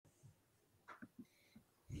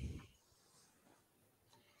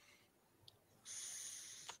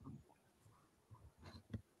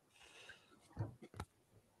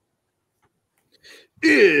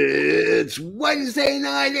It's Wednesday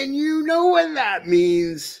night, and you know what that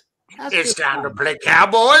means. It's time to play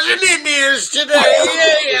Cowboys and Indians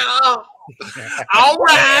today. Yeah. All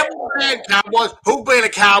right, we're playing Cowboys. Who's being a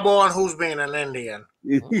cowboy and who's being an Indian?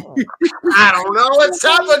 I don't know. It's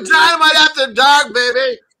time for Dynamite After Dark,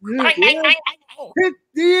 baby. Hit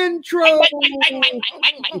the intro.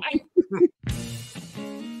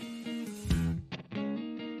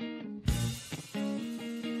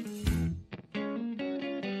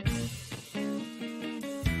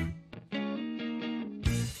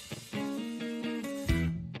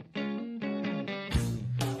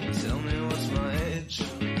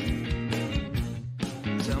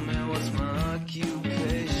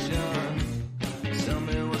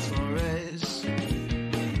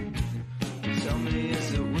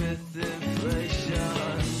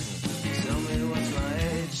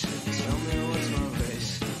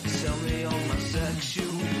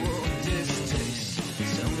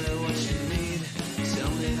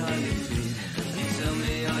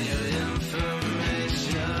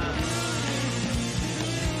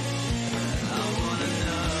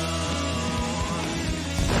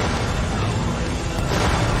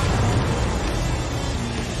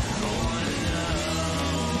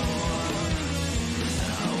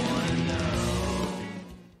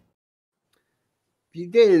 If you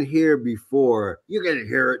didn't hear before, you're going to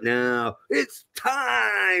hear it now. It's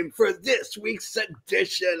time for this week's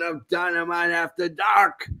edition of Dynamite After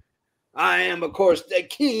Dark. I am, of course, the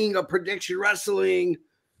king of prediction wrestling.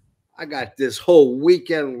 I got this whole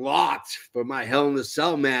weekend locked for my Hell in a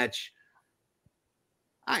Cell match.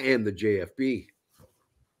 I am the JFB.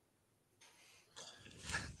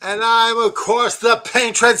 And I'm, of course, the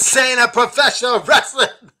patron saint of professional wrestling.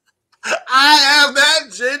 I am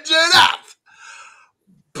that gingered up,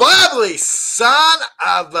 bubbly son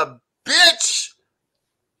of a bitch.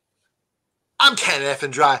 I'm Ken F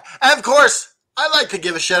and Dry. And of course, I'd like to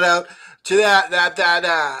give a shout out to that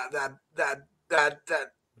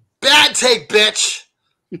bad take bitch.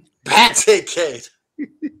 Bad take Kate.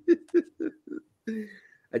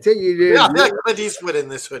 I tell you, dude. Yeah, I feel like Clint Eastwood in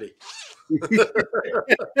this hoodie.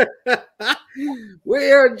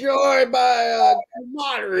 We are joined by a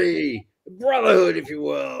camaraderie, brotherhood, if you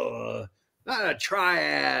will. Not a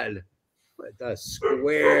triad, but a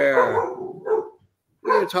square.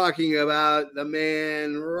 We're talking about the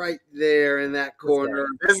man right there in that corner.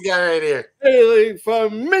 This guy right here. Hailing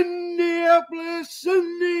from Minneapolis,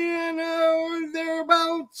 Indiana, or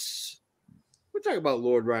thereabouts. We're talking about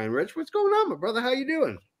Lord Ryan Rich. What's going on, my brother? How you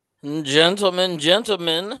doing? Gentlemen.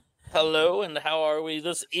 Hello, and how are we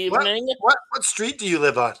this evening? What street do you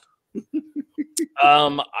live on?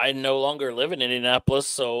 I no longer live in Indianapolis,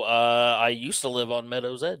 so I used to live on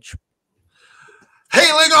Meadows Edge.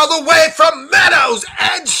 Hailing all the way from Meadows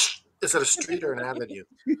Edge. Is it a street or an avenue?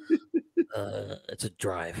 It's a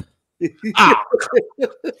drive. Ah.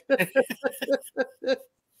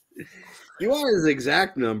 You want his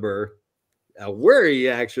exact number, where he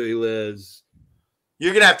actually lives.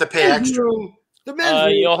 You're going to have to pay extra.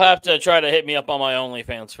 You'll have to try to hit me up on my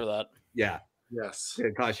OnlyFans for that. Yeah. Yes. It's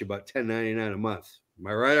going to cost you about $10.99 a month. Am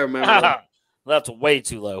I right? I remember. That's way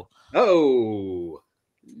too low. Oh.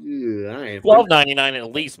 Yeah, I am. $12.99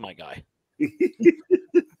 at least, my guy.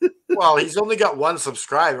 Well, he's only got one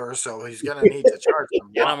subscriber, so he's going to need to charge him.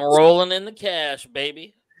 And I'm rolling in the cash,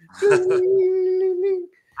 baby.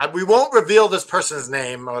 We won't reveal this person's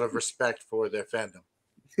name out of respect for their fandom.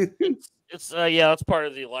 It's part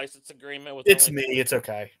of the license agreement with. It's me. It's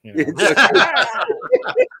okay. You know.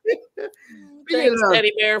 Thanks,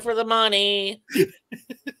 Teddy Bear, for the money.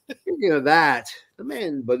 Speaking of that, the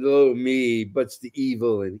man below me, but's the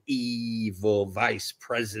evil vice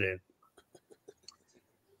president.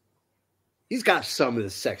 He's got some of the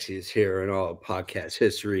sexiest hair in all of podcast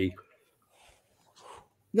history.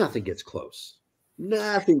 Nothing gets close.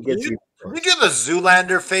 Nothing gets close. Can you do the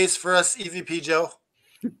Zoolander face for us, EVP Joe?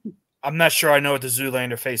 I'm not sure I know what the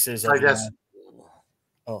Zoolander face is. I guess.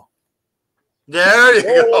 Oh. There you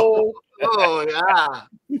go. Oh, yeah.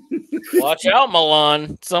 Watch out,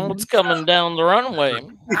 Milan. Someone's coming down the runway.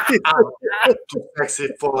 Too sexy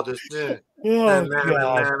for this. Oh,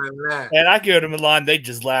 God. And I go to Milan, they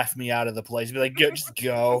just laugh me out of the place. Be like, just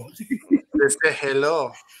go. They say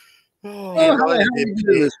hello. Oh, how are you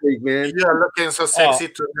doing this week, man? You're looking so sexy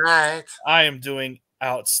tonight. I am doing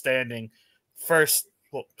outstanding.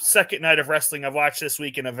 Second night of wrestling I've watched this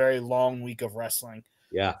week in a very long week of wrestling.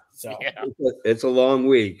 Yeah. So it's a long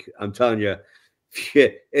week. I'm telling you.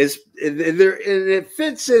 It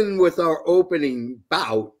fits in with our opening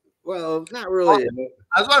bout. Well, not really.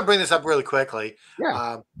 I just want to bring this up really quickly.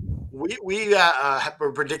 Yeah. we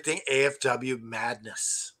were predicting AFW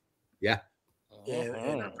madness. Yeah.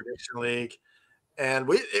 In our prediction league, and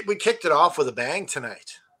we kicked it off with a bang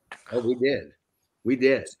tonight. Oh, we did. We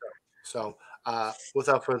did. So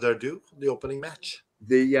without further ado, the opening match.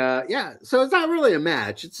 So it's not really a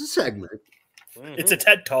match; it's a segment. It's a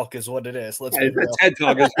TED Talk, is what it is. Let's be It's real. a TED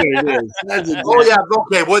Talk is what it is. That's exactly. Oh yeah,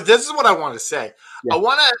 okay. Well, this is what I want to say. Yeah. I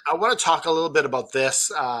want to talk a little bit about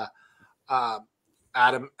this. Adam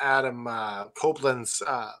Copeland's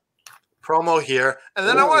promo here, and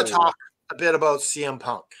then I want to talk a bit about CM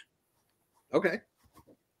Punk. Okay.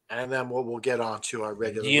 And then we'll get on to our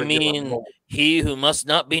regular. Do you mean he who must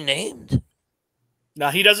not be named? No,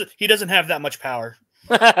 he doesn't. He doesn't have that much power.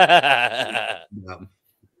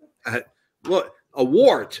 Look, a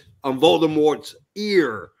wart on Voldemort's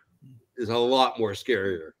ear is a lot more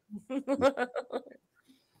scarier.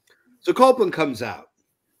 So Copeland comes out,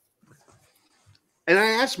 and I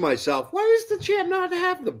asked myself, why does the champ not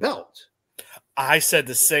have the belt? I said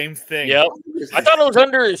the same thing. Yep. I thought it was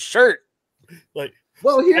under his shirt.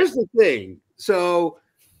 Well, here's the thing. So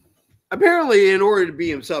apparently, in order to be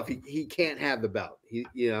himself, he can't have the belt.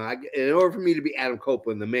 In order for me to be Adam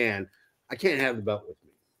Copeland, the man, I can't have the belt with me.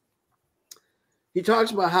 He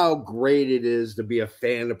talks about how great it is to be a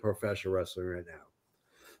fan of professional wrestling right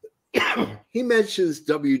now. He mentions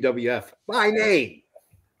WWF by name,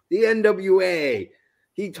 the NWA.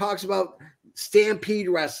 He talks about Stampede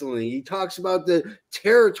Wrestling. He talks about the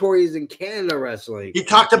territories in Canada wrestling. He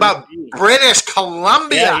talked about British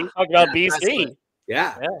Columbia. Yeah, he talked about BC.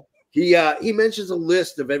 Yeah. He mentions a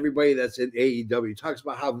list of everybody that's in AEW. He talks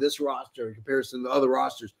about how this roster, in comparison to other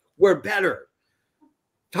rosters, we're better.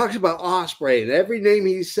 Talks about Ospreay, and every name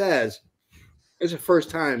he says is a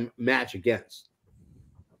first-time match against.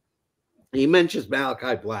 He mentions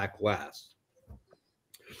Malachi Black last.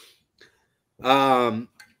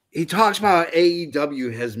 He talks about how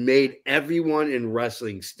AEW has made everyone in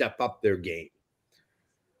wrestling step up their game.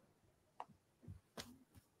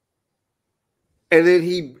 And then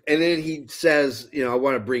he says, I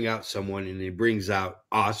want to bring out someone, and he brings out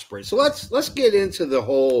Ospreay. So let's get into the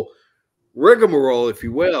whole rigmarole, if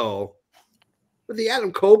you will, with the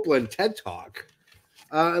Adam Copeland TED Talk.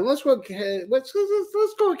 And let's go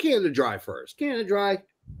Canada Dry first. Canada Dry,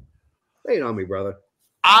 lay it on me, brother.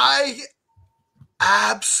 I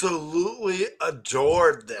absolutely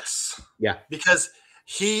adored this. Yeah, because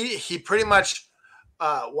he pretty much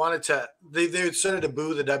wanted to. They started to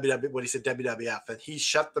boo the WWE when he said WWF, and he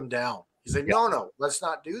shut them down. He's like, no, let's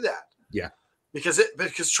not do that. Yeah, because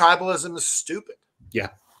tribalism is stupid. Yeah.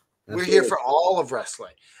 We're here for all of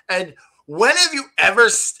wrestling. And when have you ever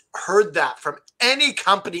heard that from any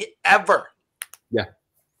company ever? Yeah.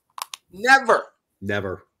 Never.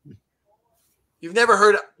 You've never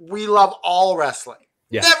heard we love all wrestling.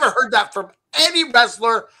 Yeah. Never heard that from any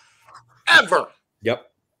wrestler ever. Yep.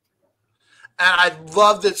 And I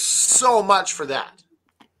loved it so much for that.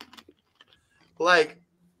 Like,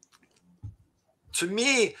 to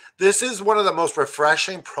me, this is one of the most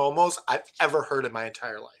refreshing promos I've ever heard in my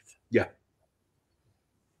entire life. Yeah.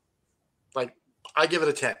 Like, I give it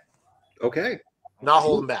a 10. Okay. Not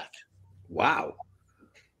holding back. Wow.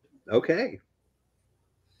 Okay.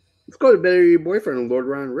 Let's go to Better Your Boyfriend and Lord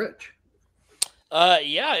Ron Rich.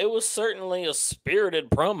 Yeah, it was certainly a spirited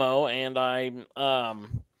promo, and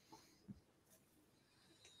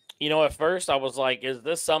at first I was like, is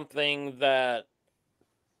this something that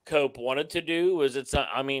Cope wanted to do? Is it?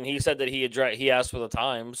 I mean, he said that he asked for the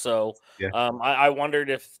time, so yeah. I wondered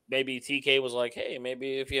if maybe TK was like, hey,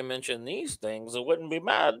 maybe if you mention these things, it wouldn't be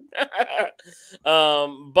bad.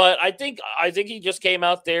 But I think he just came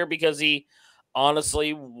out there because he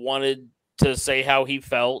honestly wanted to say how he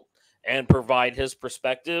felt and provide his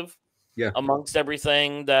perspective. Yeah. Amongst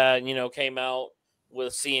everything that came out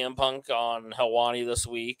with CM Punk on Helwani this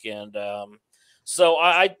week, and so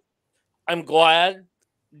I'm glad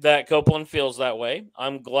that Copeland feels that way.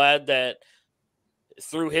 I'm glad that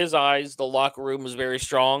through his eyes, the locker room was very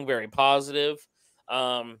strong, very positive.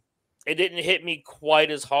 It didn't hit me quite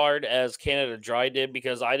as hard as Canada Dry did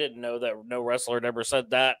because I didn't know that no wrestler had ever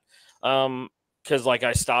said that. Because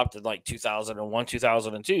I stopped in 2001,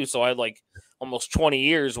 2002. So I had almost 20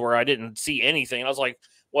 years where I didn't see anything. I was like,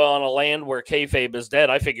 well, in a land where kayfabe is dead,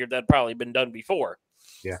 I figured that'd probably been done before.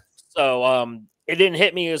 Yeah. So it didn't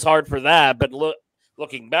hit me as hard for that, but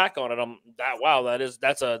looking back on it,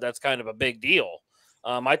 that's kind of a big deal.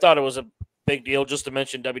 I thought it was a big deal just to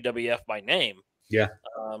mention WWF by name. Yeah.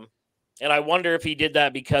 And I wonder if he did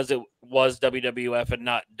that because it was WWF and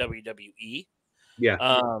not WWE.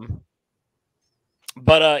 Yeah.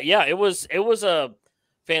 But yeah, it was a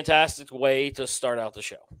fantastic way to start out the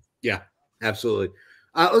show. Yeah, absolutely.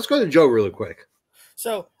 Let's go to Joe really quick.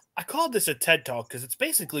 So I called this a TED Talk because it's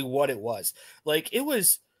basically what it was. Like, it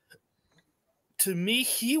was, to me,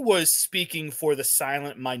 he was speaking for the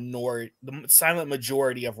silent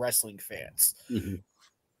majority of wrestling fans. Mm-hmm.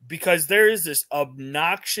 Because there is this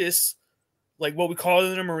obnoxious, like what we call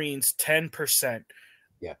in the Marines, 10%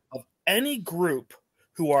 of any group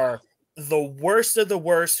who are the worst of the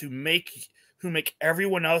worst, who make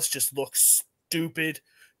everyone else just look stupid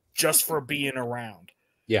just for being around.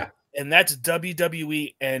 Yeah. And that's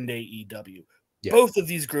WWE and AEW. Yeah. Both of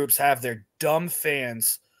these groups have their dumb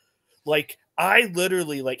fans. Like, I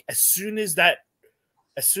literally, like, as soon as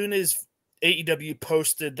AEW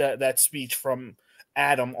posted that speech from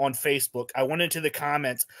Adam on Facebook, I went into the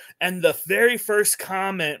comments, and the very first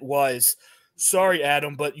comment was, "Sorry,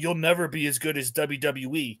 Adam, but you'll never be as good as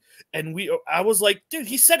WWE." And I was like, dude,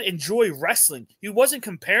 he said enjoy wrestling. He wasn't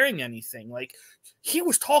comparing anything. Like, he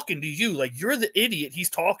was talking to you. Like, you're the idiot he's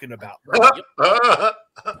talking about. Like,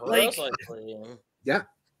 yeah,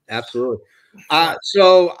 absolutely.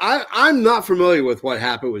 So I'm not familiar with what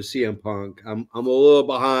happened with CM Punk. I'm a little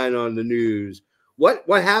behind on the news. What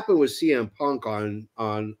happened with CM Punk on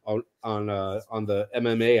the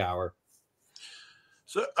MMA hour?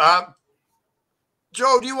 So,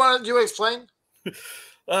 Joe, do you want to explain?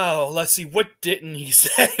 Oh, let's see. What didn't he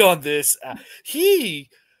say on this?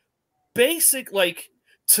 He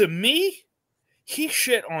to me, he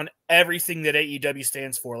shit on everything that AEW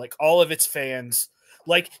stands for, like all of its fans.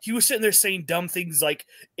 Like, he was sitting there saying dumb things like,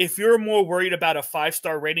 if you're more worried about a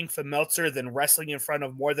 5-star rating for Meltzer than wrestling in front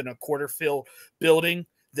of more than a quarter-filled building,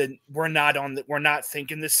 then we're not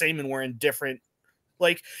thinking the same, and we're in different.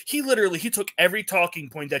 Like, he took every talking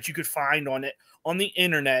point that you could find on the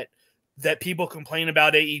internet that people complain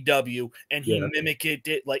about AEW, and he mimicked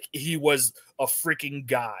it like he was a freaking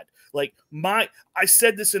god. Like, I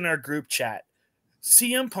said this in our group chat.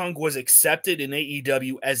 CM Punk was accepted in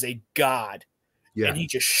AEW as a god. Yeah. And he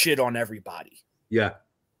just shit on everybody. Yeah.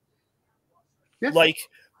 Like,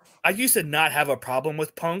 I used to not have a problem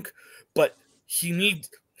with Punk, but he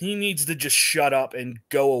needs to just shut up and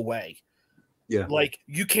go away. Yeah. Like,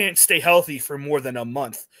 you can't stay healthy for more than a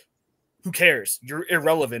month. Who cares? You're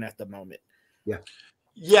irrelevant at the moment. Yeah.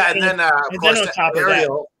 Yeah, and then on top of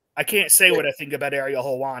that, I can't say what I think about Ariel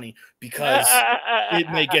Helwani because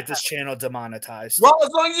it may get this channel demonetized. Well, as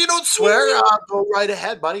long as you don't swear, go right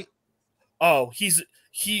ahead, buddy. Oh,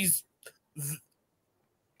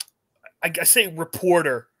 I say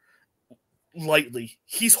reporter lightly.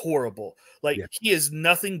 He's horrible. Like, he is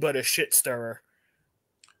nothing but a shit stirrer.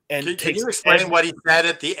 And can you explain what he said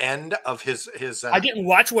at the end of his? I didn't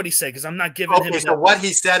watch what he said because I'm not giving him. Okay, so what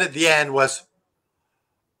he said at the end was,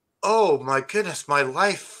 "Oh my goodness, my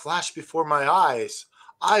life flashed before my eyes.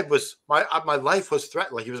 My life was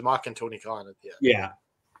threatened." Like, he was mocking Tony Khan at the end. Yeah.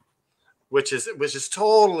 Which is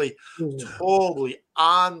totally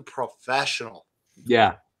unprofessional.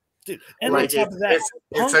 Yeah. Dude, and like, on top of that,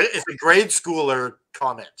 it's a grade schooler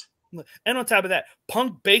comment. And on top of that,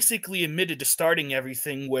 Punk basically admitted to starting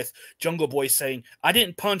everything with Jungle Boy saying, "I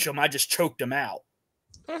didn't punch him, I just choked him out."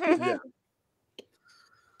 Yeah.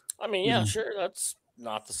 I mean, yeah, sure, that's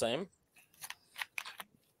not the same.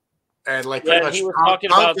 And like, he was talking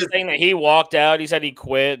about saying that he walked out. He said he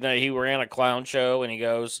quit, and that he ran a clown show, and he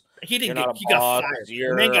goes, "He didn't get. He got fired.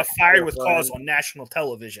 The man got fired with cause on national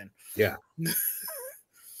television." Yeah.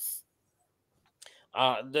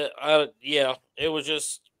 Yeah, it was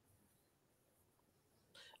just.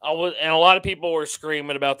 And a lot of people were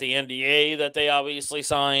screaming about the NDA that they obviously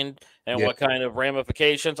signed and what kind of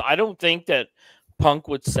ramifications. I don't think that Punk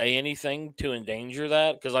would say anything to endanger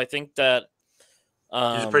that, because I think that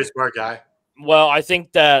he's a pretty smart guy. Well, I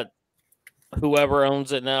think that whoever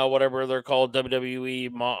owns it now, whatever they're called, WWE,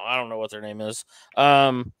 I don't know what their name is,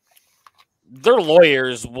 their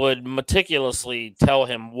lawyers would meticulously tell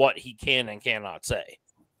him what he can and cannot say.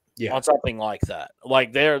 On something like that.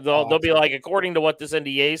 Like, they'll be like, according to what this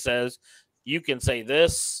NDA says, you can say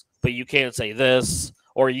this, but you can't say this,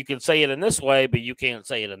 or you can say it in this way, but you can't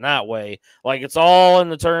say it in that way. Like, it's all in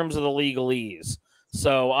the terms of the legalese.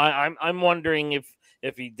 So I'm wondering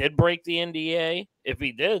if he did break the NDA. If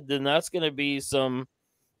he did, then that's going to be some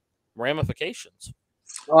ramifications.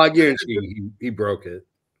 Oh, I guarantee he broke it.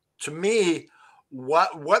 To me,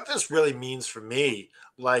 what this really means for me,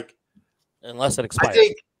 like, unless it expires.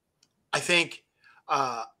 I think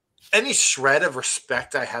any shred of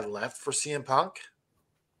respect I had left for CM Punk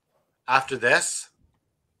after this,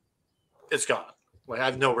 it's gone. Like, I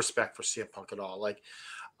have no respect for CM Punk at all. Like,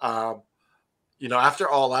 after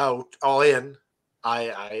All Out, All In,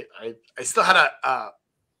 I still had a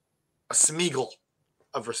Smeagol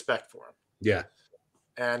of respect for him. Yeah.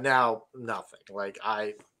 And now nothing. Like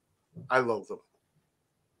I loathe him.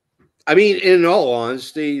 I mean, in all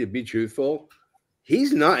honesty, to be truthful,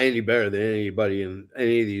 he's not any better than anybody in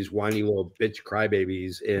any of these whiny little bitch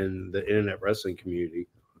crybabies in the internet wrestling community.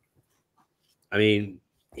 I mean,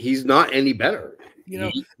 he's not any better. You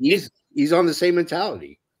know, he's on the same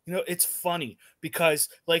mentality. You know, it's funny because,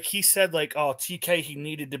 like he said, like, oh, TK, he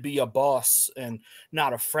needed to be a boss and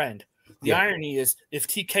not a friend. The irony is, if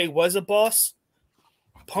TK was a boss,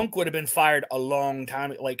 Punk would have been fired a long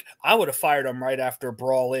time. Like, I would have fired him right after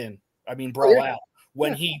Brawl Out.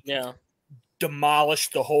 When he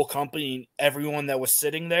demolished the whole company and everyone that was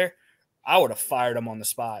sitting there, I would have fired him on the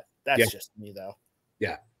spot. That's just me, though.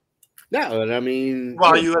 Yeah. No, and I mean,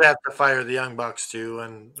 well, you would have to fire the Young Bucks too,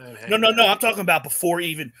 and no. I'm talking about before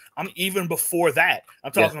even before that.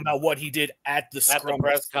 I'm talking about what he did at the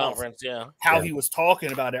press conference. Yeah, how he was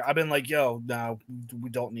talking about it. I've been like, yo, no, we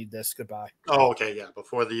don't need this. Goodbye. Oh, okay, yeah.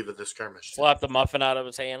 Before the skirmish, slap the muffin out of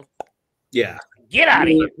his hand. Yeah, get out of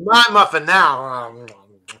here. Not muffin now.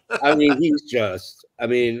 I mean, he's just. I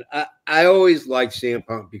mean, I always liked CM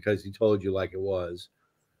Punk because he told you like it was.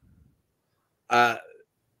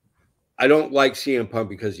 I don't like CM Punk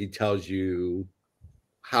because he tells you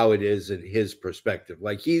how it is in his perspective.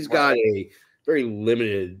 Like he's got a very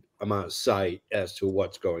limited amount of sight as to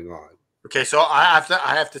what's going on. Okay, so I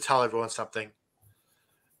have to tell everyone something.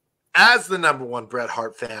 As the #1 Bret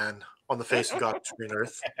Hart fan on the face of God's green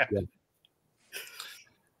earth,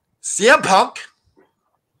 CM Punk,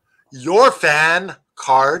 your fan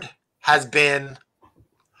card has been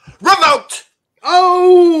revoked.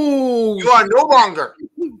 Oh, you are no longer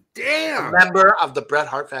a member of the Bret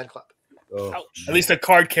Hart fan club. Oh. At least a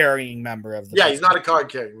card-carrying member of the Yeah, he's not a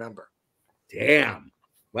card-carrying member. Damn.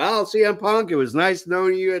 Well, CM Punk, it was nice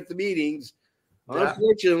knowing you at the meetings. Yeah.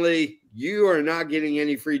 Unfortunately, you are not getting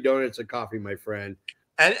any free donuts or coffee, my friend.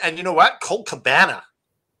 And you know what? Colt Cabana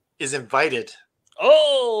is invited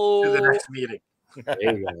to the next meeting.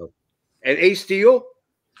 There you go. And Ace Steel,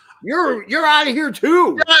 you're out of here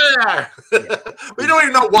too. Yeah. We don't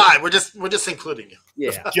even know why. We're just including you.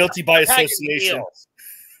 Yeah. Guilty by association.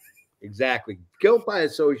 Exactly. Guilt by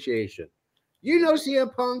association. You know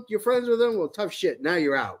CM Punk, you're friends with him. Well, tough shit. Now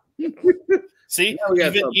you're out. See,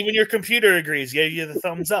 even your computer agrees. Gave you the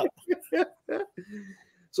thumbs up.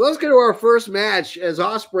 So let's get to our first match as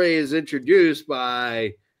Ospreay is introduced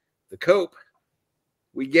by the Cope.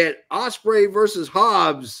 We get Ospreay versus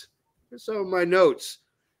Hobbs. Here's some of my notes.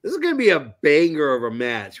 This is going to be a banger of a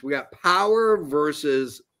match. We got Power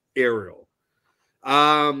versus Aerial.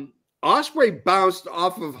 Ospreay bounced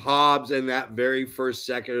off of Hobbs in that very first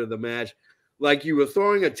second of the match like you were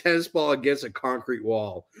throwing a tennis ball against a concrete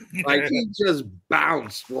wall. Like he just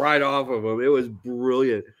bounced right off of him. It was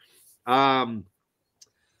brilliant.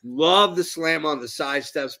 Love the slam on the side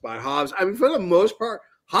steps by Hobbs. I mean, for the most part,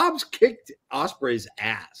 Hobbs kicked Ospreay's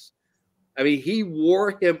ass. I mean, he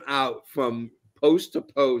wore him out from post to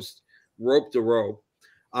post, rope to rope.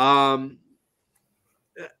 I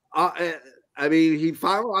mean, he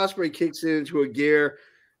finally Ospreay kicks it into a gear.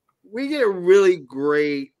 We get a really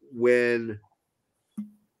great win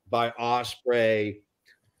by Ospreay.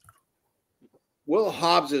 Will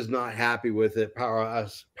Hobbs is not happy with it.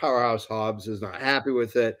 Powerhouse Hobbs is not happy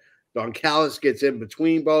with it. Don Callis gets in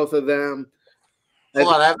between both of them.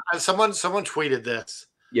 Hold on, someone tweeted this.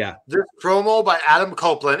 Yeah. This promo by Adam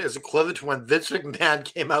Copeland is equivalent to when Vince McMahon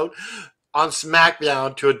came out on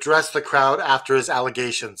SmackDown to address the crowd after his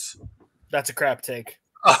allegations. That's a crap take.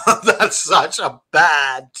 That's such a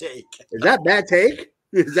bad take. Is that bad take?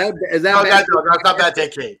 Is that no, bad? No, that's not bad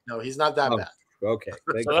take, Kate. No, he's not that bad. Okay.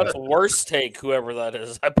 So that's worst take, whoever that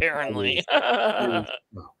is, apparently. They're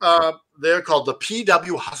called the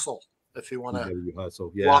PW Hustle, if you want to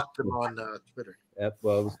block them on Twitter. Yep,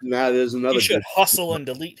 well, now there's another. He should hustle and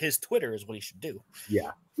delete his Twitter is what he should do.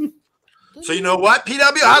 Yeah. So you know what,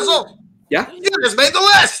 PW Hustle? Yeah. You just made the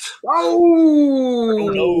list.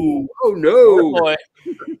 Oh no. Oh no. Oh, boy.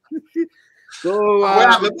 So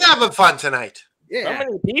we're having fun tonight. Yeah. How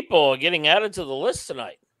many people are getting added to the list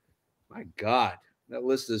tonight? My God, that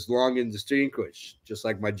list is long and distinguished, just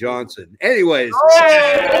like my Johnson. Anyways,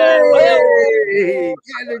 hey,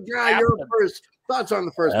 your first thoughts on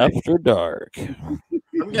the first After dark. I'm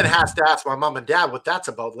gonna have to ask my mom and dad what that's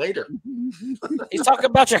about later. He's talking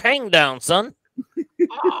about your hang down, son.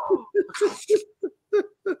 Oh.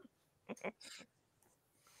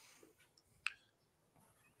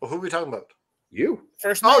 Well, who are we talking about? You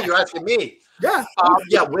first. Oh, you're asking me. Yeah.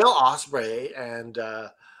 Yeah. Will Ospreay and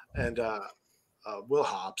Will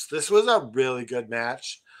Hobbs. This was a really good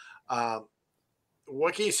match.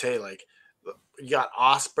 What can you say? Like,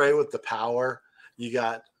 Ospreay with the power. You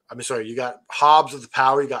got Hobbs with the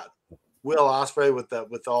power. You got Will Ospreay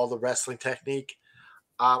with all the wrestling technique.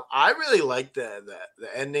 I really like the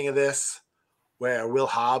ending of this, where Will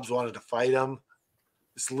Hobbs wanted to fight him.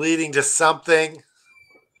 It's leading to something.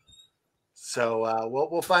 So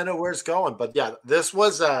we'll find out where it's going. But yeah, this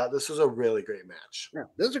was a really great match. Yeah,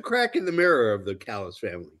 there's a crack in the mirror of the Callis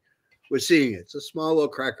family. We're seeing it. It's a small little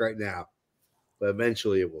crack right now, but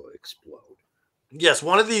eventually it will explode. Yes,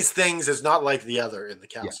 one of these things is not like the other in the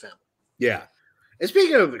Callis family. Yeah. And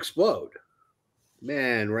speaking of explode,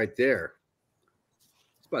 man, right there.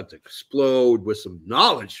 It's about to explode with some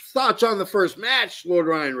knowledge. Thoughts on the first match, Lord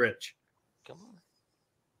Ryan Rich? Come on.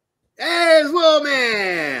 Hey, it's little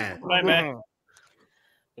man. Good night, man.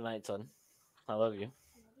 Good night, son. I love you.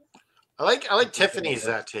 I like Tiffany's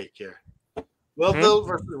take here. Will Bill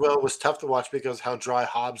versus Will was tough to watch because how dry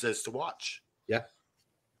Hobbs is to watch. Yeah.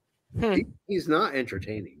 He's not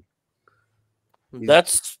entertaining.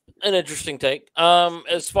 That's an interesting take.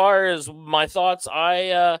 As far as my thoughts,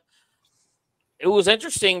 it was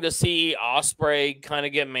interesting to see Ospreay kind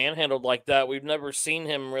of get manhandled like that. We've never seen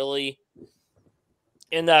him really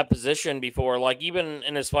in that position before. Like even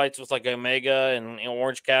in his fights with like Omega and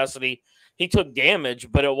Orange Cassidy, he took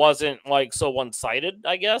damage, but it wasn't like so one-sided,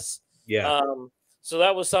 I guess. Yeah. So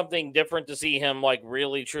that was something different to see him like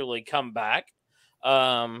really truly come back.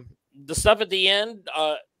 The stuff at the end,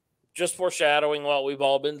 just foreshadowing what we've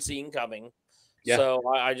all been seeing coming. Yeah. So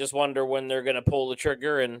I just wonder when they're going to pull the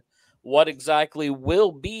trigger and what exactly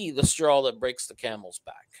will be the straw that breaks the camel's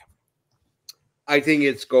back. I think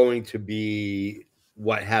it's going to be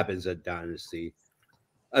what happens at Dynasty.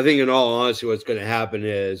 I think in all honesty, what's going to happen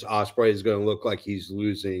is Ospreay is going to look like he's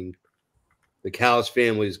losing. The Callis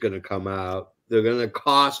family is going to come out. They're going to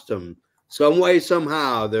cost him some way,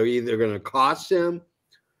 somehow. They're either going to cost him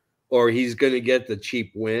or he's going to get the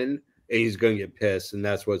cheap win and he's going to get pissed. And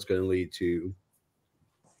that's what's going to lead to.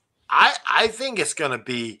 I think it's going to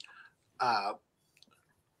be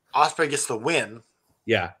Ospreay gets the win.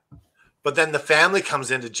 Yeah. But then the family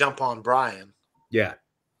comes in to jump on Brian. Yeah.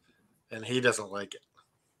 And he doesn't like it.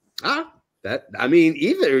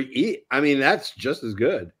 That's just as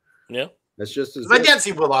good. Yeah. That's just as good. I can't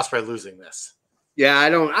see Will Ospreay losing this. Yeah, I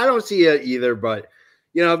don't see it either, but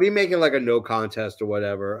if you make it like a no contest or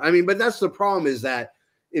whatever. I mean, but that's the problem is that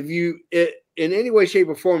if you in any way, shape,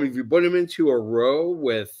 or form, if you put him into a row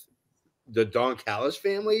with the Don Callis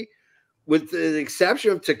family, with the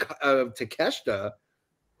exception of Takeshita,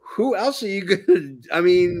 who else are you going to? I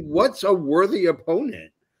mean, what's a worthy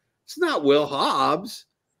opponent? It's not Will Hobbs.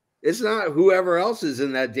 It's not whoever else is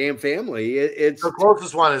in that damn family. It's the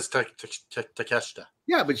closest one is Takeshita.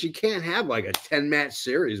 Yeah, but you can't have like a 10-match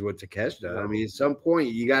series with Takeshita. I mean, at some point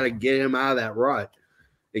you got to get him out of that rut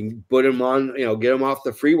and put him on. Get him off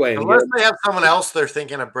the freeway. Unless they have someone else they're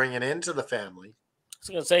thinking of bringing into the family. I was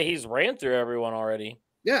going to say he's ran through everyone already.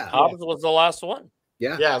 Yeah, Hobbs was the last one.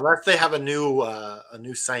 Yeah, unless they have a new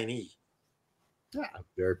signee. Yeah,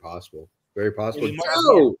 very possible. Very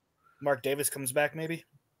possible. Mark Davis comes back, maybe.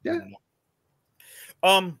 Yeah.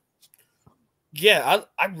 Yeah,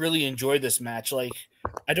 I really enjoyed this match. Like,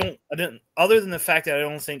 I didn't. Other than the fact that I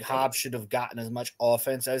don't think Hobbs should have gotten as much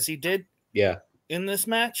offense as he did. Yeah. In this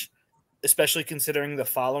match, especially considering the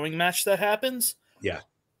following match that happens. Yeah.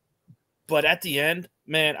 But at the end,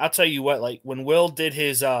 man, I'll tell you what. Like when Will did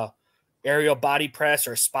his aerial body press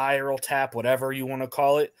or spiral tap, whatever you want to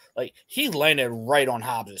call it, like he landed right on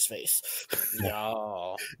Hobbs' face.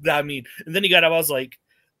 No. I mean, and then he got up. I was like,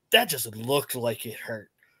 that just looked like it hurt.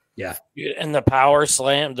 Yeah. And the power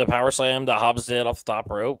slam that Hobbs did off the top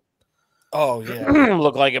rope. Oh, yeah.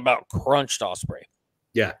 Looked like about crunched Ospreay.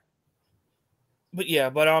 Yeah.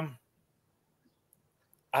 But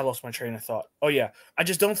I lost my train of thought. Oh, yeah. I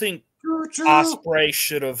just don't think Ospreay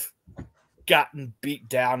should have gotten beat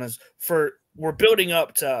down we're building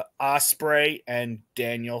up to Ospreay and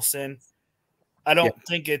Danielson. I don't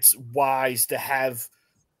think it's wise to have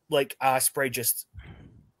like Ospreay just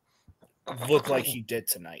look like he did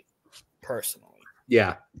tonight, personally.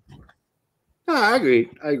 Yeah. No, I agree.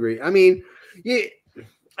 I mean,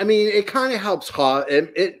 it kind of helps Hobbs.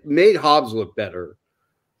 It made Hobbs look better.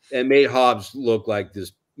 It made Hobbs look like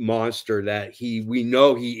this monster that we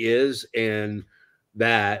know he is, and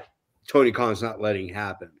that Tony Khan's not letting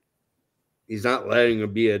happen. He's not letting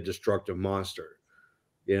him be a destructive monster,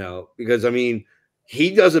 because I mean,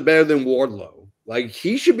 he does it better than Wardlow. Like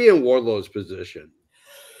he should be in Wardlow's position.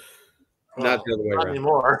 Not the other way around.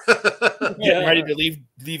 Anymore. Getting ready to leave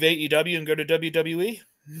AEW and go to WWE.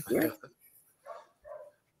 Yeah.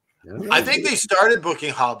 I think they started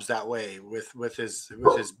booking Hobbs that way with his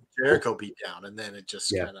Jericho beatdown, and then it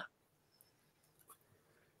just kind of.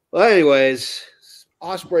 Well, anyways,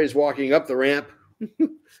 Ospreay's walking up the ramp.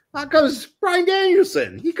 Out comes Bryan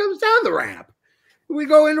Danielson. He comes down the ramp. We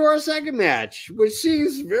go into our second match, which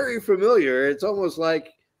seems very familiar. It's almost like,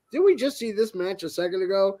 did we just see this match a second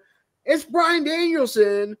ago? It's Bryan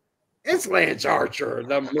Danielson. It's Lance Archer,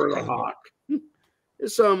 the Murder Hawk.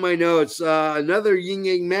 It's on my notes. Another yin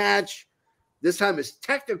yang match. This time it's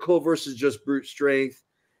technical versus just brute strength.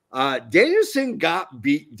 Danielson got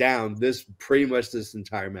beat down pretty much this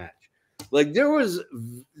entire match. Like there was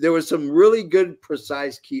some really good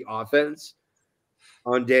precise key offense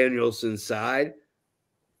on Danielson's side,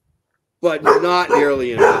 but not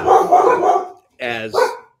nearly enough as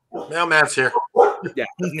Mailman's here. Yeah.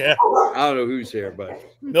 I don't know who's here, but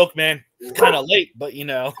Milkman. It's kind of late, but you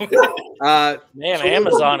know. Man,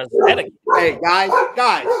 Amazon is dedicated. Hey guys.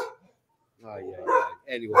 Oh yeah.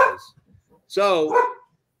 Anyways, so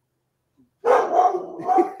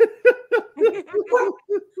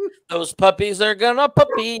those puppies are gonna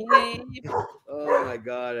puppy. Oh my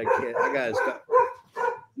god, I can't. I gotta stop.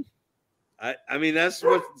 I mean, that's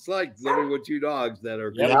what it's like living with two dogs that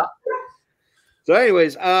are. Yeah. So,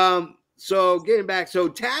 anyways, so getting back, so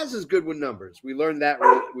Taz is good with numbers. We learned that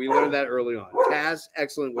early on. Taz,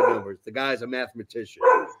 excellent with numbers. The guy's a mathematician.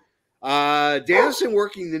 Danielson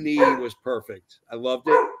working the knee was perfect. I loved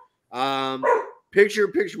it. Picture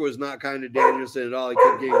was not kind of Danielson at all. He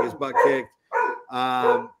kept getting his butt kicked.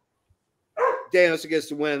 Danielson gets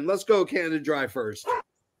to win. Let's go Canada Dry first.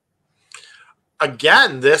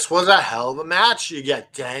 Again, this was a hell of a match. You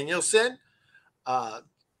get Danielson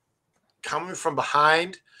coming from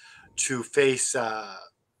behind to face the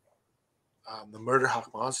Murder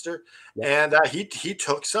Hawk Monster, and he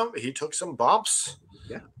took some bumps.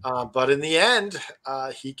 Yeah. But in the end,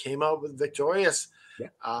 he came out with victorious. Yeah.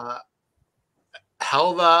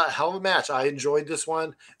 Hell of a match. I enjoyed this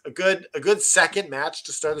one. A good second match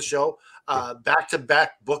to start the show.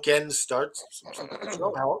 Back-to-back bookend starts.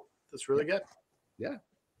 That's really good. Yeah,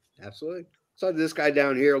 absolutely. So this guy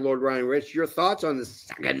down here, Lord Ryan Rich, your thoughts on the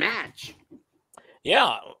second match?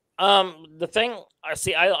 Yeah. The thing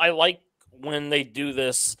I like when they do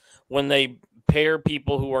this, when they pair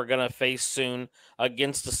people who are going to face soon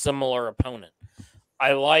against a similar opponent.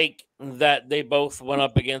 I like that they both went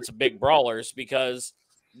up against big brawlers because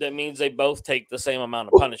that means they both take the same amount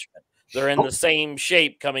of punishment. They're in the same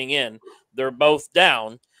shape coming in. They're both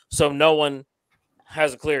down, so no one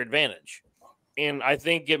has a clear advantage. And I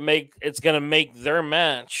think it's going to make their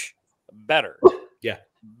match better. Yeah.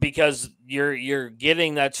 Because you're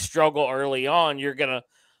getting that struggle early on. You're going to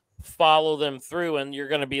follow them through, and you're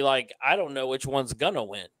going to be like, I don't know which one's going to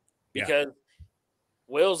win. Because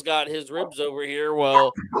Will's got his ribs over here.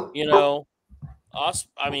 Well,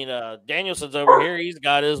 Danielson's over here. He's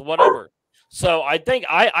got his whatever. So I think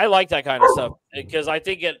I like that kind of stuff because I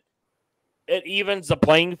think it evens the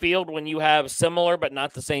playing field when you have similar but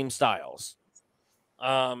not the same styles.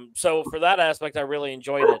 So for that aspect, I really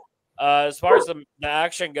enjoyed it. As far as the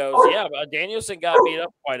action goes, Danielson got beat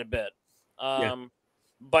up quite a bit.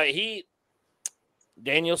 But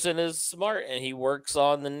Danielson is smart and he works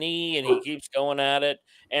on the knee and he keeps going at it.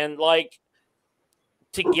 And like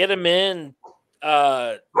to get him in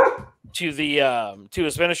to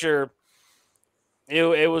his finisher,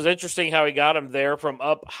 it was interesting how he got him there from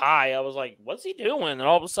up high. I was like, what's he doing? And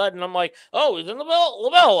all of a sudden I'm like, oh, he's in the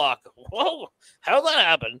label lock. Whoa, how'd that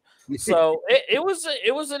happen? So it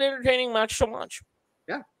was an entertaining match to watch.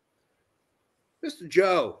 Yeah. Mr.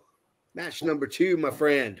 Joe, match number 2, my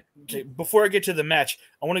friend. Okay, before I get to the match,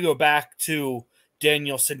 I want to go back to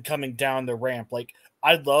Danielson coming down the ramp. Like,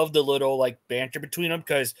 I love the little banter between them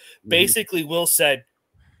because basically Will said,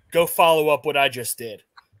 go follow up what I just did.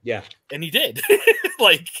 Yeah. And he did.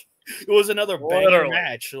 It was another banger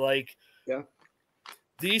match.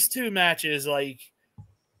 These two matches, I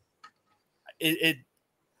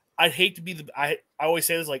hate to be I always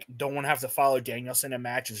say this, don't want to have to follow Danielson in a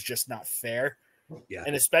match is just not fair. Yeah.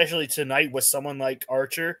 And especially tonight with someone like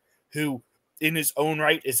Archer, who in his own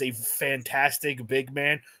right is a fantastic big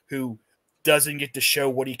man who doesn't get to show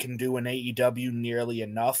what he can do in AEW nearly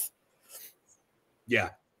enough. Yeah.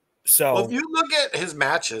 So if you look at his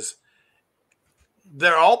matches,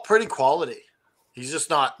 they're all pretty quality. He's just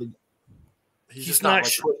not. He's not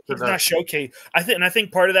showcased. I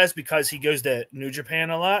think part of that is because he goes to New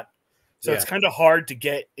Japan a lot, so it's kind of hard to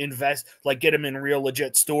get him in real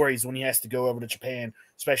legit stories when he has to go over to Japan,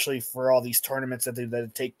 especially for all these tournaments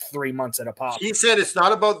that take 3 months at a pop. He said it's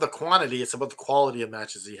not about the quantity; it's about the quality of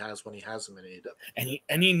matches he has when he has them in AEW.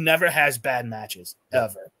 And he never has bad matches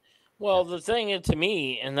ever. Well, the thing is, to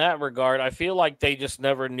me, in that regard, I feel like they just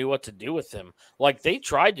never knew what to do with him. Like, they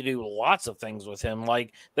tried to do lots of things with him.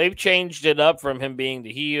 Like, they've changed it up from him being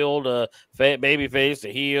the heel to baby face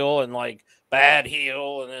to heel and, like, bad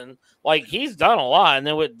heel. And then, like, he's done a lot. And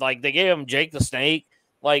then, they gave him Jake the Snake.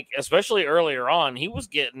 Like, especially earlier on, he was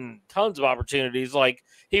getting tons of opportunities. Like,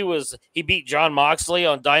 he beat John Moxley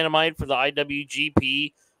on Dynamite for the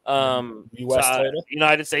IWGP U.S. title,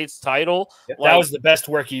 United States title. Yep. That was the best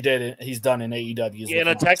work he's done in AEW. In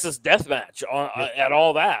a Texas death match at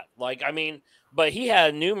all that. Like, I mean, but he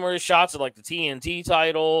had numerous shots at like the TNT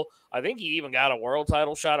title. I think he even got a world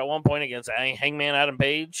title shot at one point against Hangman Adam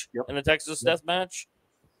Page in a Texas death match.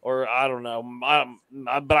 Or I don't know.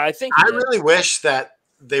 But I think I really wish that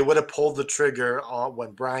they would have pulled the trigger on when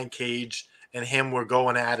Brian Cage and him were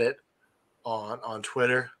going at it on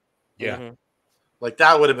Twitter. Yeah. Mm-hmm. Like,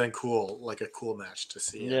 that would have been cool, like a cool match to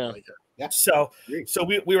see. Yeah. So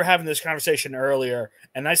we were having this conversation earlier,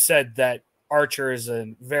 and I said that Archer is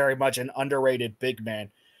very much an underrated big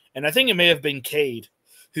man. And I think it may have been Cade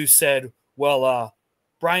who said, well,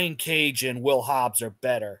 Brian Cage and Will Hobbs are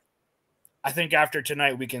better. I think after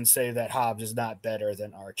tonight we can say that Hobbs is not better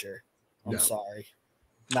than Archer. I'm sorry.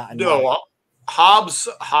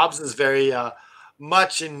 Hobbs is very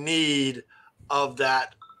much in need of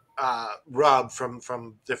that rub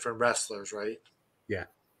from different wrestlers, right? Yeah,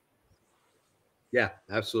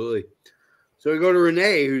 absolutely. So we go to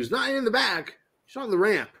Renee, who's not in the back. She's on the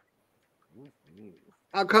ramp.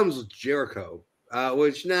 Out comes Jericho,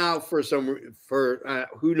 which now for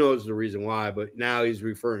who knows the reason why, but now he's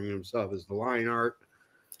referring to himself as the Lionheart.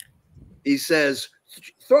 He says,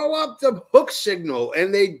 throw up the hook signal,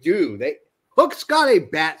 and they do. Hook's got a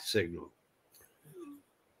bat signal.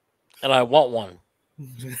 And I want one.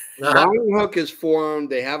 Lion Hook is formed.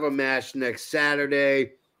 They have a match next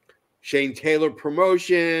Saturday. Shane Taylor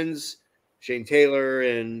Promotions. Shane Taylor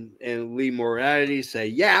and Lee Moriarty say,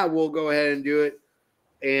 yeah, we'll go ahead and do it.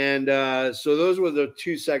 And so those were the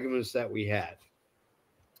two segments that we had.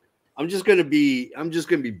 I'm just gonna be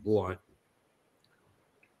blunt.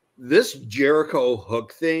 This Jericho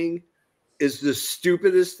Hook thing is the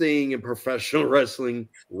stupidest thing in professional wrestling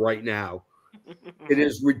right now. It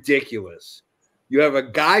is ridiculous. You have a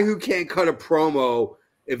guy who can't cut a promo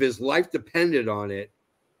if his life depended on it.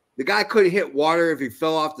 The guy couldn't hit water if he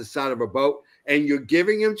fell off the side of a boat. And you're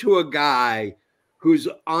giving him to a guy who's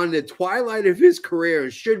on the twilight of his career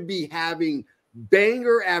and should be having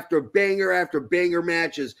banger after banger after banger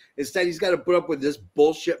matches. Instead, he's got to put up with this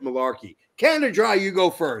bullshit malarkey. Canada Dry, you go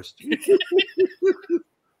first.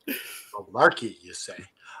 Malarkey, you say?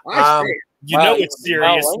 You know it's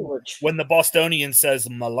serious when the Bostonian says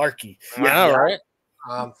malarkey. Yeah, right.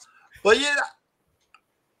 But yeah,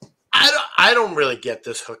 I don't really get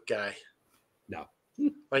this Hook guy. No,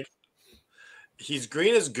 like he's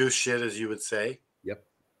green as goose shit, as you would say. Yep.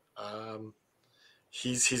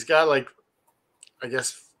 He's got like, I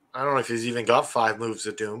guess I don't know if he's even got 5 moves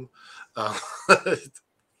of doom.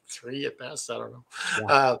 3 at best. I don't know.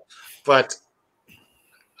 Yeah. But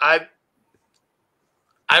I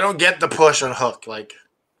don't get the push on Hook. Like,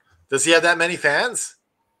 does he have that many fans?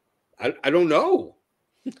 I don't know.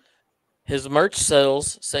 His merch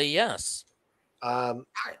sales say yes. So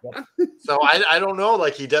I don't know.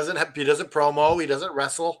 Like, he doesn't promo. He doesn't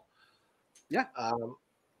wrestle. Yeah.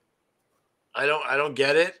 I don't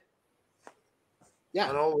get it. Yeah.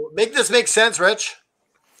 I don't make this make sense, Rich.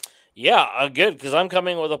 Yeah, good, because I'm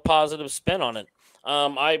coming with a positive spin on it.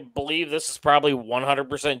 I believe this is probably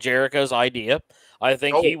 100% Jericho's idea. I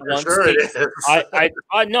think he wants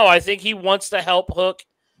I think he wants to help Hook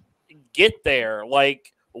get there,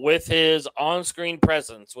 like with his on-screen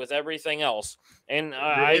presence, with everything else. And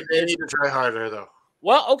they need to try harder, though.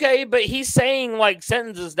 Well, okay, but he's saying like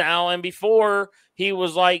sentences now, and before he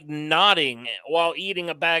was like nodding while eating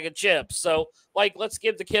a bag of chips. So, like, let's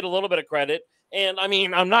give the kid a little bit of credit. And I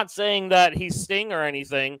mean, I'm not saying that he's Sting or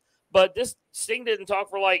anything, but this Sting didn't talk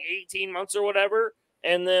for like 18 months or whatever,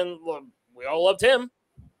 and then we all loved him.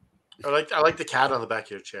 I like the cat on the back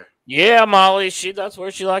of your chair. Yeah, Molly. That's where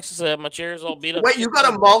she likes to sit. My chair's all beat up. Wait, you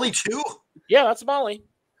got a Molly too? Yeah, that's Molly.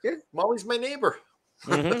 Yeah, Molly's my neighbor.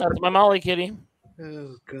 That's my Molly kitty.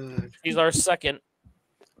 Oh God, she's our second.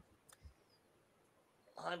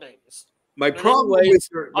 My problem is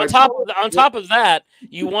on top of that,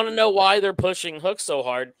 you want to know why they're pushing Hook so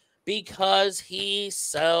hard? Because he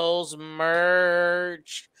sells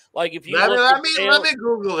merch. Like if you let me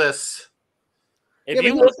Google this. If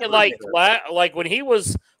you look at like when he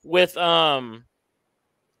was with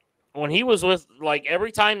like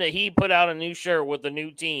every time that he put out a new shirt with a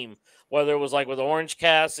new team, whether it was like with Orange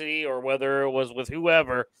Cassidy or whether it was with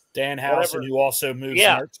whoever. Danhausen, who also moves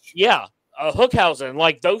merch. Yeah. Hookhausen,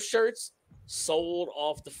 like those shirts sold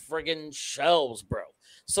off the friggin' shelves, bro.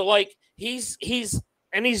 So like he's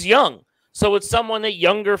young. So it's someone that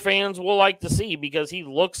younger fans will like to see because he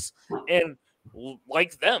looks and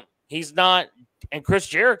like them. He's not, and Chris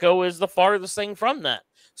Jericho is the farthest thing from that.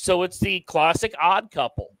 So it's the classic odd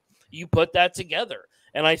couple. You put that together.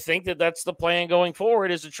 And I think that that's the plan going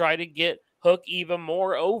forward, is to try to get Hook even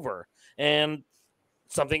more over. And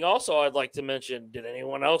something also I'd like to mention, did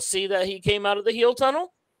anyone else see that he came out of the heel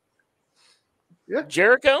tunnel? Yeah.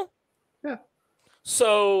 Jericho? Yeah.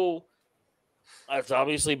 So that's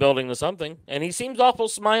obviously building to something. And he seems awful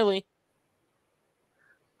smiley.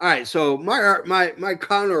 All right, so my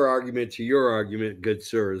counter argument to your argument, good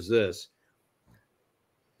sir, is this.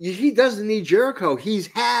 He doesn't need Jericho. He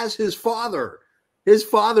has his father. His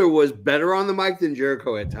father was better on the mic than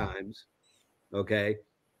Jericho at times. Okay.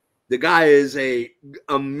 The guy is a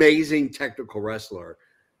amazing technical wrestler.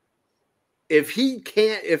 If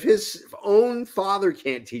his own father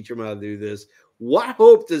can't teach him how to do this, what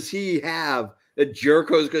hope does he have that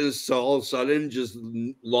Jericho is going to all of a sudden just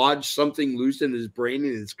lodge something loose in his brain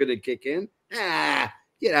and it's going to kick in?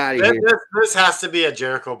 Get out of here. This has to be a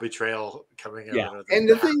Jericho betrayal coming out. Yeah. And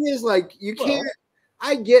the thing is, like, you can't.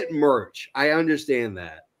 I get merch. I understand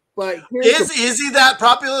that. But is he that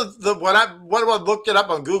popular? When I looked it up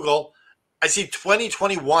on Google, I see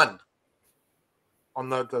 2021 on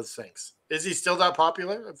those things. Is he still that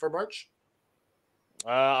popular for merch?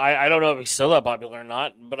 I don't know if he's still that popular or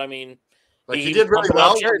not, but I mean, like he did really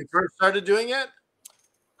well when he first started doing it.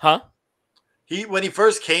 Huh? When he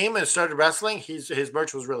first came and started wrestling, his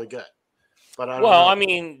merch was really good. But I don't know. I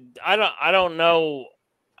mean, I don't know.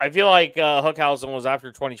 I feel like Hookhausen was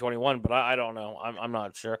after 2021, but I don't know. I'm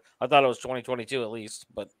not sure. I thought it was 2022 at least,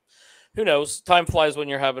 but who knows? Time flies when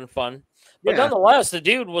you're having fun. But nonetheless, the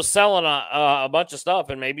dude was selling a bunch of stuff,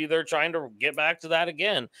 and maybe they're trying to get back to that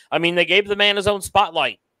again. I mean, they gave the man his own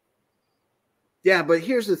spotlight. Yeah, but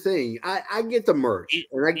here's the thing. I get the merch.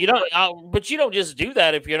 But you don't just do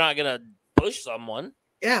that if you're not going to push someone.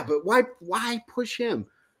 Yeah, but why push him?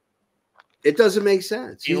 It doesn't make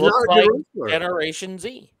sense. He looks like Generation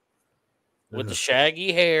Z with the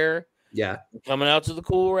shaggy hair. Yeah. Coming out to the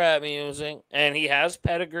cool rap music. And he has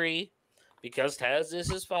pedigree because Taz is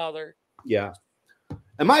his father. Yeah.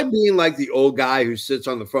 Am I being like the old guy who sits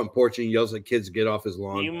on the front porch and yells at kids to get off his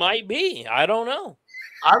lawn? You might be. I don't know.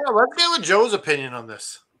 I don't know. Let's get with Joe's opinion on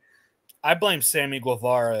this. I blame Sammy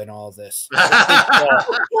Guevara in all of this.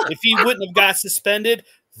 If he wouldn't have got suspended,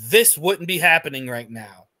 this wouldn't be happening right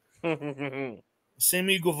now.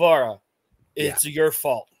 Sammy Guevara, it's your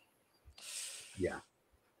fault. Yeah.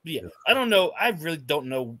 I don't know. I really don't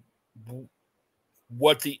know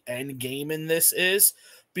what the end game in this is,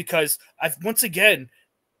 because once again,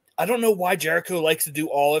 I don't know why Jericho likes to do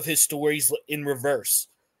all of his stories in reverse.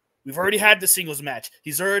 We've already had the singles match.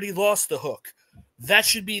 He's already lost the Hook. That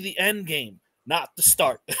should be the end game, not the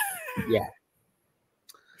start. Yeah.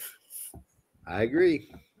 I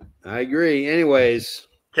agree. Anyways.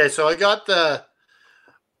 Okay, so I got the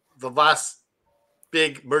last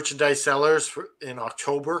big merchandise sellers in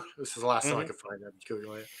October. This is the last time I could find them.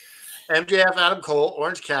 MJF, Adam Cole,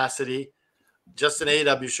 Orange Cassidy, just an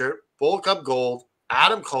AEW shirt, Bull Cup Gold,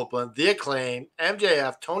 Adam Copeland, The Acclaim,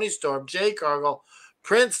 MJF, Tony Storm, Jay Cargill,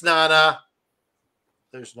 Prince Nana.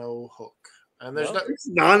 There's no Hook. And there's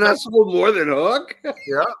Nana sold more than Hook?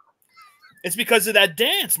 Yeah. It's because of that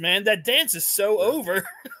dance, man. That dance is so over.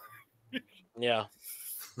 Yeah.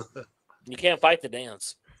 You can't fight the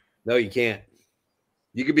dance. No, you can't.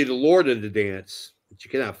 You can be the lord of the dance, but you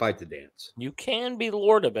cannot fight the dance. You can be the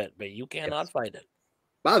lord of it, but you cannot fight it.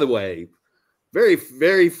 By the way, very,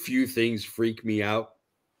 very few things freak me out.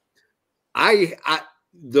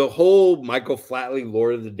 The whole Michael Flatley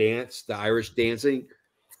Lord of the Dance, the Irish dancing,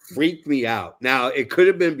 freaked me out. Now, it could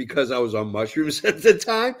have been because I was on mushrooms at the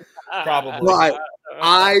time. Probably. But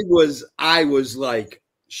I was like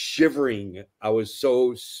shivering. I was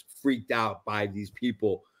so freaked out by these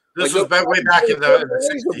people. This was way back in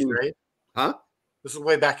the 60s, right? Huh? This is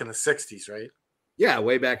way back in the 60s, right? Yeah,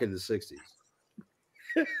 way back in the 60s.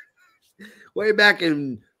 Way back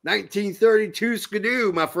in 1932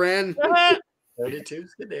 Skidoo, my friend. 32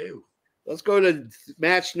 Skidoo. Let's go to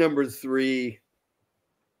match number 3.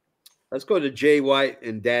 Let's go to Jay White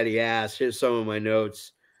and Daddy Ass. Here's some of my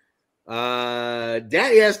notes.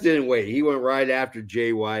 Daddy Ass didn't wait. He went right after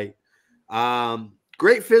Jay White.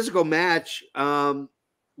 Great physical match.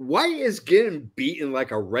 White is getting beaten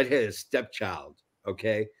like a redheaded stepchild,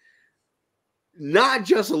 okay? Not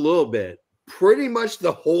just a little bit. pretty much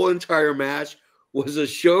the whole entire match was a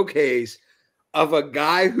showcase of a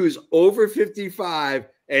guy who's over 55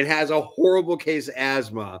 and has a horrible case of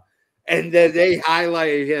asthma. And then they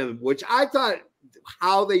highlighted him, which I thought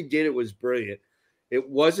how they did it was brilliant. It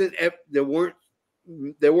wasn't, there weren't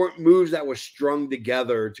moves that were strung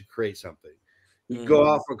together to create something. You go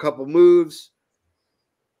off a couple moves,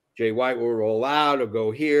 Jay White will roll out or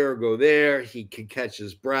go here or go there. He can catch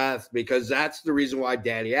his breath because that's the reason why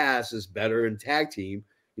Daddy Ass is better in tag team.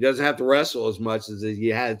 He doesn't have to wrestle as much as he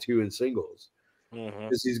had to in singles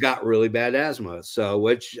because he's got really bad asthma. So,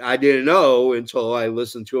 which I didn't know until I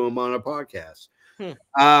listened to him on a podcast.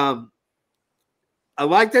 I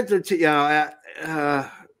like that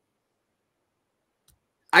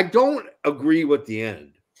I don't agree with the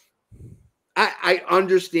end. I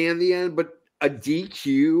understand the end, but a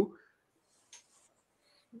DQ,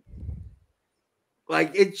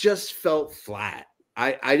 like it just felt flat.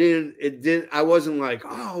 I wasn't like,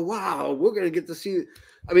 oh wow, we're gonna get to see.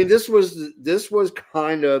 I mean, this was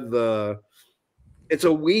kind of it's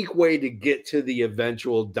a weak way to get to the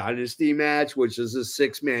eventual dynasty match, which is a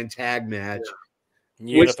 6-man tag match,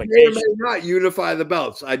 which may or may not unify the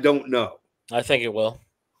belts. I don't know. I think it will,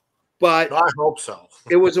 but I hope so.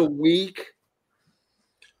 It was a weak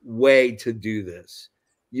way to do this.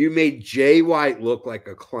 You made Jay White look like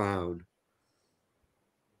a clown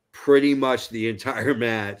pretty much the entire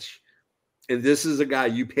match. And this is a guy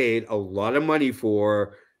you paid a lot of money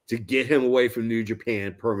for to get him away from New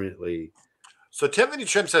Japan permanently. So Tiffany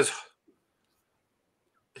Trim says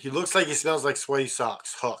he looks like he smells like sweaty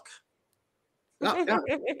socks. Hook. Yeah.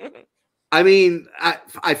 I mean,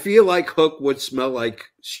 I feel like Hook would smell like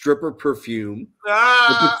stripper perfume.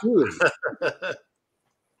 I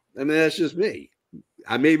mean, that's just me.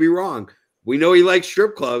 I may be wrong. We know he likes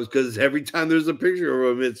strip clubs because every time there's a picture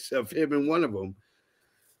of him, it's of him in one of them.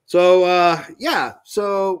 So, yeah.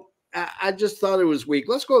 So I just thought it was weak.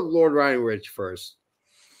 Let's go with Lord Ryan Rich first.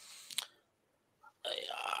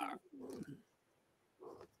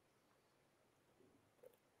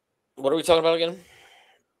 What are we talking about again?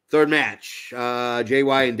 Third match,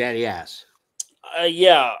 JY and Daddy Ass.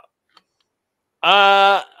 Yeah.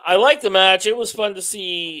 I liked the match. It was fun to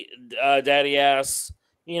see Daddy Ass,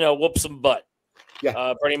 whoop some butt.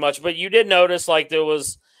 Yeah. Pretty much. But you did notice like there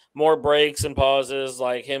was more breaks and pauses,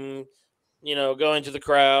 like him, going to the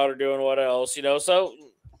crowd or doing what else, So,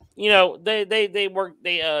 they worked.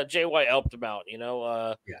 Jay White helped him out.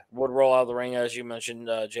 Would roll out of the ring as you mentioned,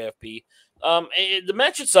 JFP. The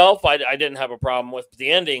match itself, I didn't have a problem with. But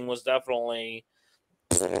the ending was definitely,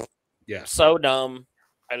 so dumb.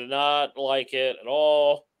 I did not like it at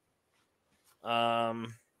all. And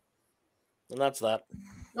that's that.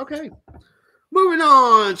 Okay. Moving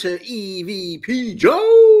on to EVP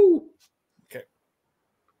Joe. Okay.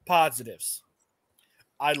 Positives.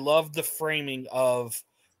 I love the framing of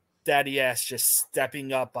Daddy Ass just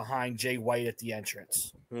stepping up behind Jay White at the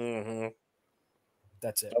entrance. Mm-hmm.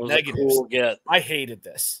 That's it. That was Negatives. A cool get. I hated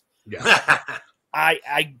this. Yeah.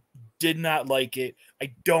 I did not like it.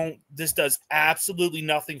 This does absolutely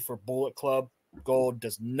nothing for Bullet Club. Gold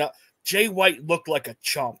does not. Jay White looked like a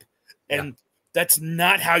chump. And that's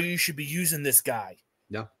not how you should be using this guy.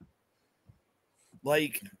 No.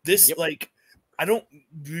 Like this, I don't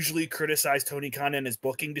usually criticize Tony Khan and his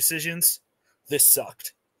booking decisions. This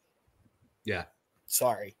sucked. Yeah.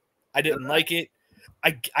 Sorry. I didn't like it.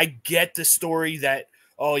 I get the story that,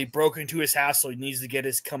 he broke into his house, so he needs to get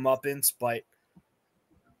his comeuppance, but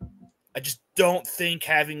I just don't think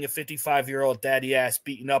having a 55-year-old Daddy Ass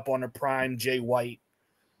beating up on a prime Jay White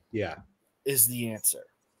is the answer.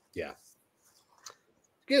 Yeah.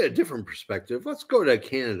 Get a different perspective. Let's go to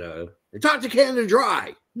Canada and talk to Canada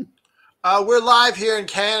Dry. We're live here in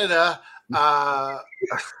Canada. I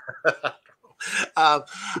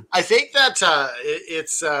think that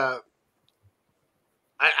it's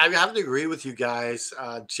I have to agree with you guys.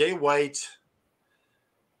 Jay White,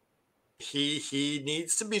 he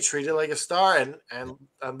needs to be treated like a star, and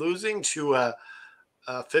losing to a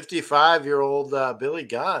 55-year-old Billy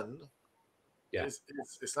Gunn,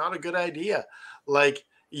 it's not a good idea. Like,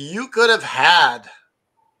 you could have had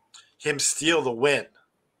him steal the win.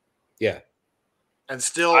 Yeah. And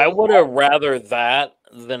still, I would have rather that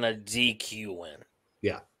than a DQ win.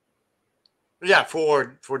 Yeah. Yeah,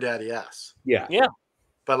 for Daddy Ass. Yeah. Yeah.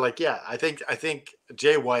 But I think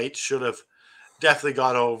Jay White should have definitely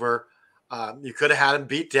got over. You could have had him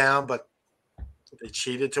beat down, but they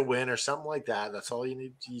cheated to win or something like that. That's all you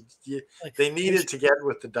need. They needed to get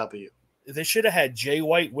with the W. They should have had Jay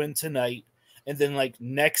White win tonight, and then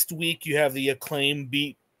next week you have the Acclaim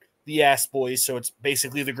beat the Ass Boys, so it's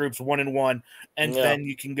basically the groups 1 and 1, and then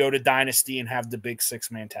you can go to Dynasty and have the big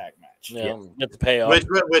 6-man tag match. Yeah, get the payoff.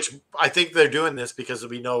 Which I think they're doing this because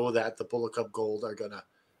we know that the Bullet Club Gold are gonna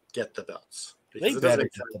get the belts. They better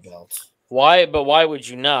get the belts. Why? But why would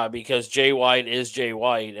you not? Because Jay White is Jay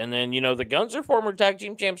White, and then the Guns are former tag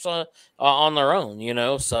team champs on their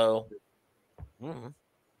own. So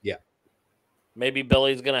yeah, maybe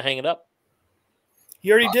Billy's gonna hang it up.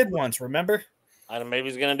 He already did once, remember? I don't know, maybe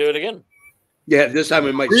he's gonna do it again. Yeah, this time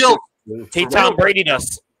it might. He Tom Brady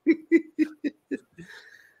does.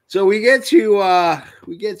 So we get to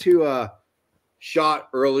a shot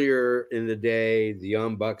earlier in the day. The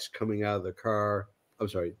Young Bucks coming out of the car. I'm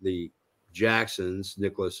sorry, the Jacksons,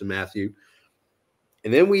 Nicholas and Matthew,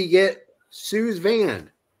 and then we get Sue's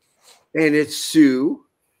van, and it's Sue.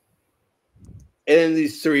 And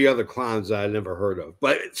these 3 other clowns I never heard of.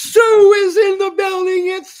 But Sue is in the building.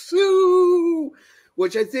 It's Sue.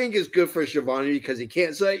 Which I think is good for Shivani because he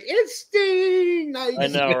can't say, it's Sting. I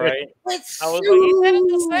know, right? It's I was Sue. like, he said it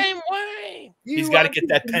the same way. He's got to get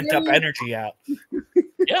that pent-up energy out.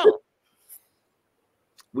 Yeah.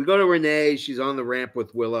 We go to Renee. She's on the ramp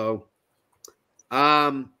with Willow.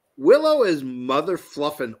 Willow is mother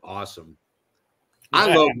fluffing awesome.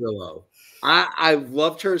 I love Willow. I've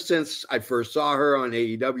loved her since I first saw her on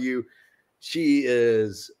AEW.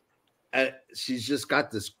 She's just got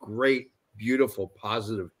this great, beautiful,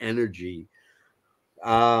 positive energy.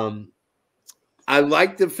 I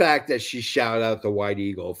like the fact that she shouted out the White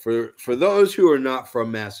Eagle. For those who are not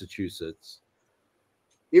from Massachusetts,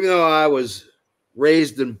 even though I was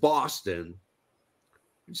raised in Boston,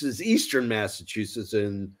 which is Eastern Massachusetts,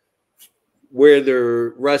 and where they're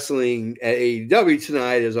wrestling at AEW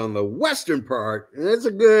tonight is on the western part, and it's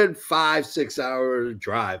a good 5-6 hour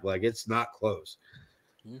drive. Like, it's not close.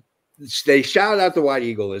 They shout out the White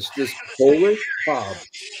Eagle. It's this Polish pub.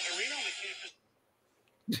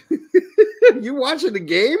 You watching the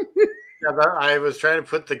game? Yeah, I was trying to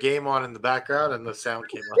put the game on in the background, and the sound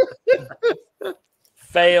came up.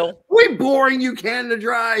 Fail. We boring you, Canada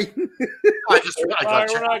Dry. We're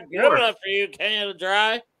not good enough for you, Canada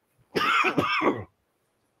Dry.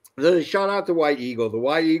 Then shout out the White Eagle. The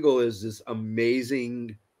White Eagle is this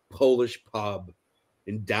amazing Polish pub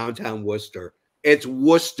in downtown Worcester. It's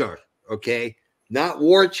Worcester, okay? Not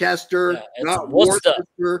Worcester, not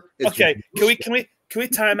Worcester. Okay, can we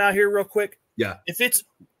time out here real quick? Yeah. If it's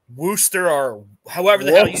Worcester or however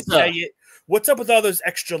the hell you say it, what's up with all those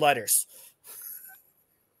extra letters?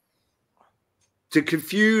 To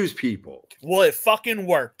confuse people. Well, it fucking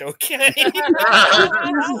worked, okay? Here's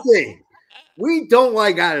the thing. We don't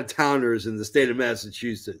like out-of-towners in the state of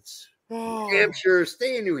Massachusetts. New Hampshire,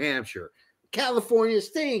 stay in New Hampshire. California,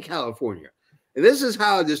 stay in California. And this is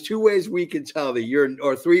how there's 2 ways we can tell that you're,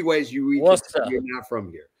 or 3 ways you're not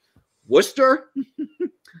from here. Worcester,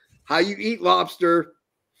 how you eat lobster,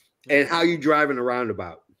 and how you drive in a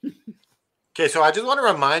roundabout. Okay, so I just want to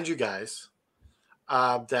remind you guys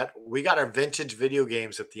that we got our vintage video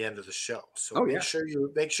games at the end of the show. So make sure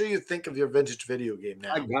you think of your vintage video game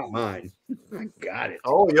now. I got mine. I got it.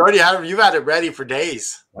 Oh, you already have it. You've had it ready for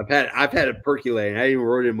days. I've had it percolating. I even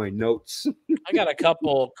wrote it in my notes. I got a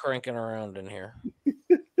couple cranking around in here.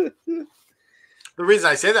 The reason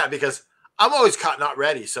I say that because I'm always caught not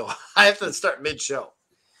ready, so I have to start mid-show.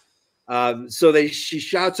 So she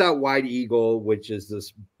shouts out White Eagle, which is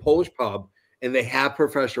this Polish pub, and they have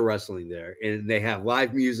professional wrestling there, and they have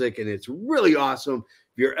live music, and it's really awesome.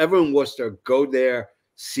 If you're ever in Worcester, go there,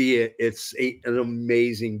 see it. It's an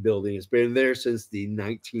amazing building. It's been there since the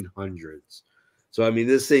 1900s. So, I mean,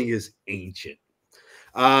 this thing is ancient.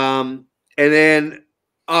 And then,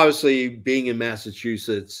 obviously, being in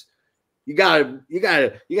Massachusetts, you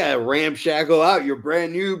gotta ramshackle out your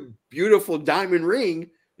brand new, beautiful diamond ring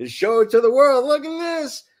and show it to the world. Look at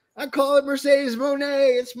this. I call it Mercedes Monet.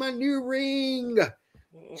 It's my new ring.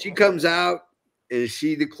 She comes out and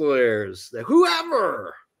she declares that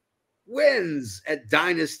whoever wins at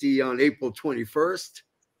Dynasty on April 21st,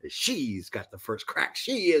 she's got the first crack.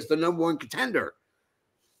 She is the #1 contender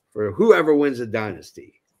for whoever wins at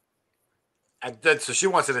Dynasty. So she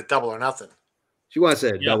wants it at Double or Nothing. She wants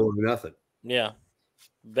it at Double or Nothing. Yeah.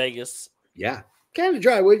 Vegas. Yeah. Canada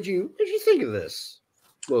Dry, what did you think of this?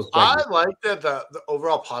 I like the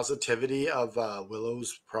overall positivity of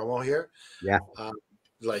Willow's promo here. Yeah.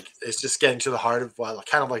 Like it's just getting to the heart of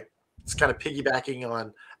it's kind of piggybacking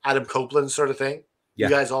on Adam Copeland's sort of thing. Yeah.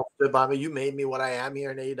 You guys all stood by me. You made me what I am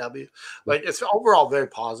here in AEW. Like it's overall very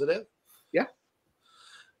positive. Yeah.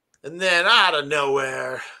 And then out of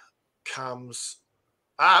nowhere comes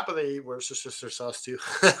I believe Worcestershire sauce too.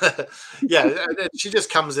 Yeah, and she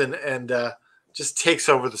just comes in and just takes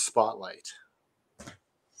over the spotlight.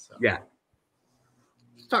 So. Yeah.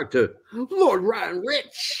 Let's talk to Lord Ryan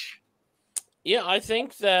Rich. Yeah, I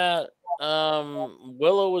think that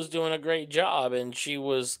Willow was doing a great job, and she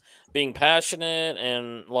was being passionate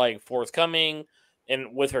and like forthcoming,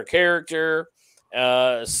 and with her character.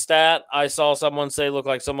 Stat, I saw someone say looked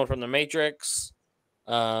like someone from the Matrix.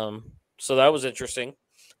 So that was interesting.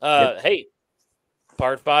 Hey,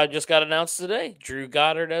 Part 5 just got announced today. Drew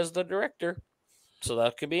Goddard as the director. So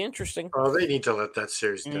that could be interesting. Oh, they need to let that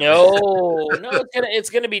series go. No,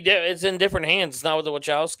 it's gonna be it's in different hands. It's not with the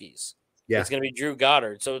Wachowskis. Yeah. It's gonna be Drew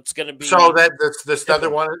Goddard. So it's gonna be this other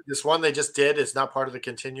one, this one they just did is not part of the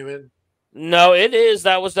continuing. No, it is.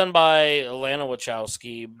 That was done by Lana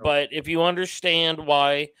Wachowski. But if you understand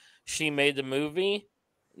why she made the movie,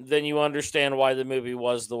 then you understand why the movie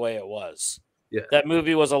was the way it was. Yeah. That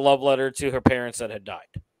movie was a love letter to her parents that had died.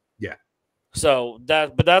 Yeah. So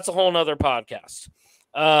that's a whole nother podcast.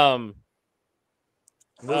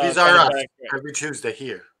 Movies are us every Tuesday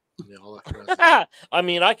here. I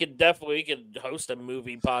mean, we could host a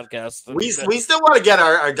movie podcast. We still want to get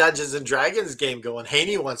our Dungeons and Dragons game going.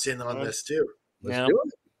 Haney wants in on this too.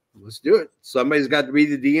 Let's do it. Somebody's got to be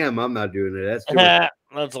the DM. I'm not doing it. That's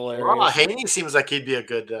hilarious. Well, Haney seems like he'd be a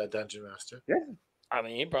good dungeon master. Yeah. I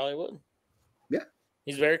mean, he probably would. Yeah.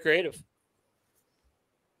 He's very creative.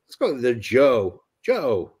 Let's go to Joe.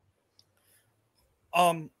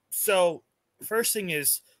 So first thing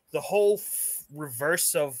is the whole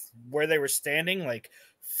reverse of where they were standing, like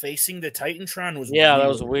facing the Titantron was weird. That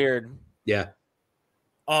was weird. Yeah.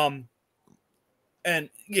 And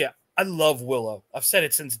yeah, I love Willow. I've said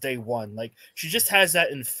it since day one. Like she just has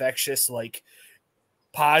that infectious, like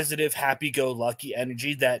positive, happy-go-lucky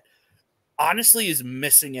energy that honestly is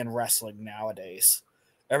missing in wrestling nowadays.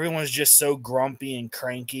 Everyone's just so grumpy and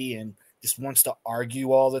cranky and just wants to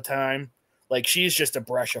argue all the time. Like she's just a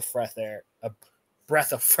breath of fresh air. A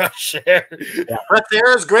breath of fresh air. Yeah, fresh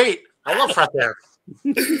air is great. I love fresh air.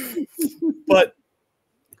 But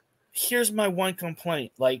here's my one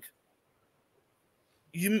complaint. Like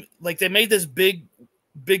they made this big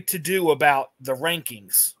to-do about the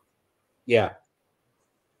rankings. Yeah.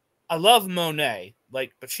 I love Monet, but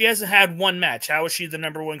she hasn't had one match. How is she the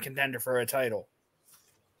number one contender for a title?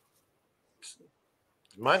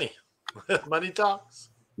 Money. Money talks.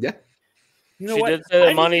 Yeah. You know she what? did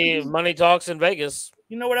say that money talks in Vegas.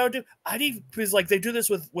 You know what I would do? Because they do this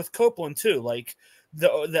with Copeland too. Like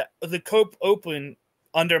the Cope Open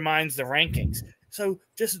undermines the rankings. So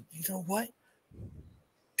just what?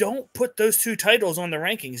 Don't put those two titles on the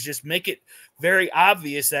rankings. Just make it very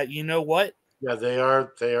obvious that what? Yeah, they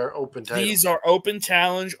are open titles. These are open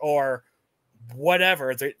challenge or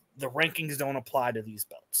whatever. The rankings don't apply to these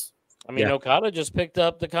belts. I mean, Okada just picked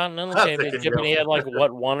up the Continental Championship, and he had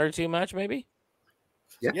one or two match, maybe.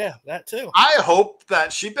 Yeah, that too. I hope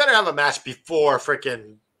that she better have a match before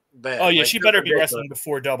freaking. Oh yeah, she better be wrestling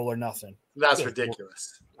before Double or Nothing. That's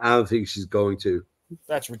ridiculous. I don't think she's going to.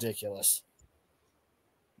 That's ridiculous.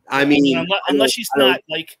 I mean, unless she's not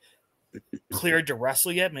cleared to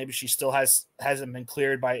wrestle yet. Maybe she still hasn't been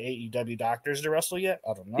cleared by AEW doctors to wrestle yet.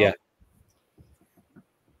 I don't know. Yeah.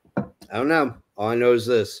 I don't know. All I know is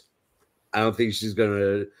this. I don't think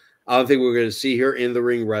we're gonna see her in the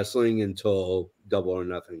ring wrestling until Double or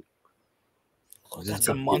Nothing. Oh, that's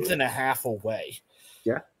a month and a half away.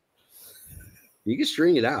 Yeah. You can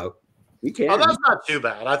string it out. You can. Oh, that's not too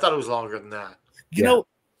bad. I thought it was longer than that. You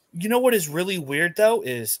know what is really weird though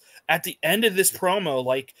is at the end of this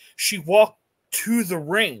promo, she walked to the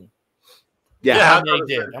ring. Yeah,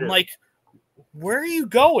 they did. I'm like, where are you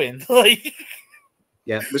going?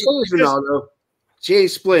 Yeah, Mercedes Ronaldo. She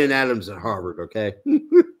ain't splitting atoms at Harvard, okay?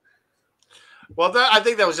 Well, I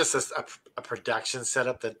think that was just a production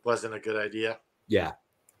setup that wasn't a good idea. Yeah.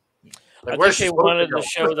 I think they wanted to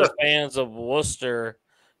show the fans of Worcester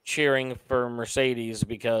cheering for Mercedes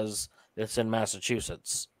because it's in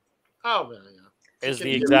Massachusetts. Oh, man, yeah. Is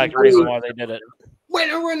the exact reason why they did it.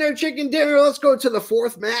 Winner, chicken dinner. Let's go to the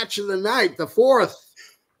fourth match of the night. The fourth.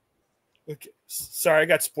 Okay. Sorry, I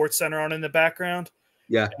got Sports Center on in the background.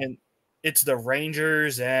 Yeah. And it's the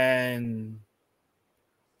Rangers and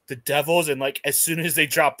the Devils, and as soon as they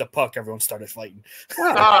dropped the puck, everyone started fighting.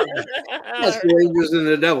 That's the Rangers and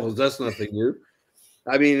the Devils. That's nothing new.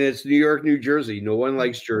 I mean, it's New York, New Jersey. No one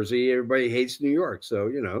likes Jersey. Everybody hates New York.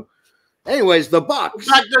 So, Anyways, the Bucks.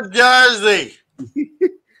 Back to Jersey.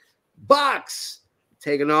 Bucks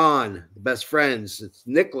taking on the best friends. It's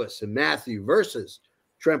Nicholas and Matthew versus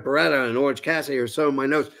Trent Beretta and Orange Cassidy. Are some of my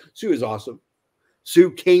notes. Sue is awesome.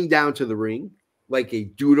 Sue came down to the ring like a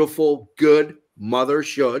dutiful, good mother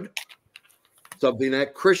should. something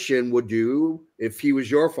that Christian would do if he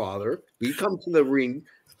was your father. He'd come to the ring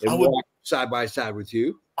and walk side by side with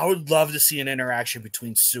you. I would love to see an interaction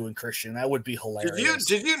between Sue and Christian. That would be hilarious.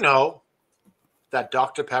 Did you know that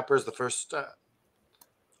Dr. Pepper is the first,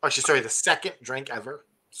 the second drink ever,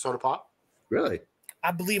 soda pop? Really?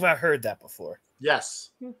 I believe I heard that before. Yes.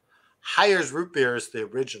 Hires root beer is the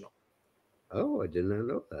original. Oh, I did not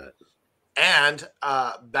know that. And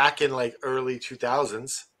back in like early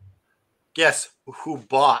 2000s, guess who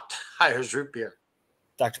bought Hires root beer?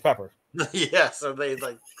 Dr. Pepper. Yes, so they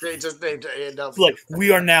just named it A&W. Like,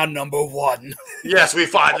 we are now number one. Yes, we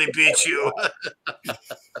finally beat you.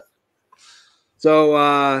 So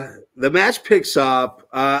the match picks up.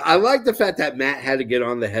 I like the fact that Matt had to get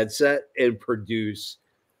on the headset and produce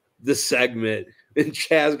the segment. And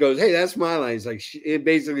Chaz goes, "Hey, that's my line." He's like, it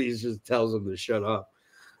basically just tells him to shut up.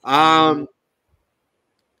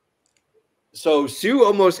 So Sue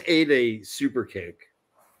almost ate a super kick.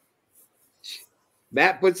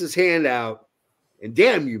 Matt puts his hand out, and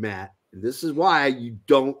damn you, Matt. And this is why you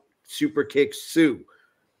don't super kick Sue.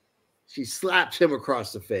 She slaps him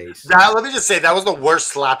across the face. Let me just say, that was the worst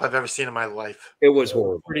slap I've ever seen in my life. It was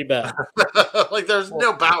horrible. Pretty bad. Like, there's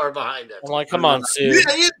no power behind it. I'm like, come on, Sue.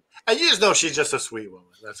 And you just know she's just a sweet woman.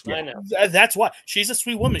 That's why. I know. That's why. She's a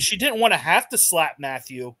sweet woman. She didn't want to have to slap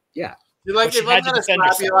Matthew. Yeah. You're like, if I'm going to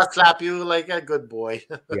slap you, I'll slap you like a good boy.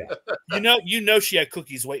 Yeah. You know she had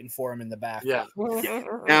cookies waiting for him in the back. Yeah.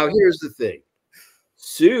 Now, here's the thing.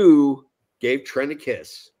 Sue gave Trent a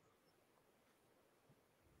kiss.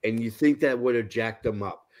 And you think that would have jacked him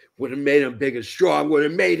up, would have made him big and strong, would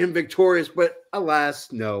have made him victorious. But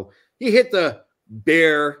alas, no. He hit the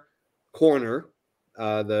bare corner,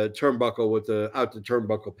 the turnbuckle out the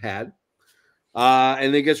turnbuckle pad.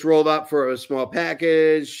 And then gets rolled up for a small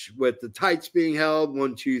package with the tights being held.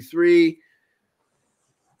 1, 2, 3.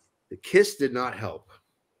 The kiss did not help.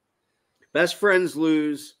 Best friends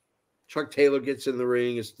lose. Chuck Taylor gets in the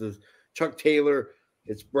ring. It's the Chuck Taylor.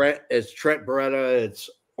 It's Trent Beretta. It's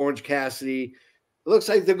Orange Cassidy. It looks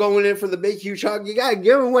like they're going in for the big huge hug. You gotta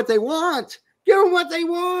give them what they want. Give them what they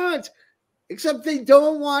want. Except they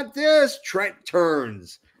don't want this. Trent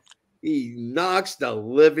turns. He knocks the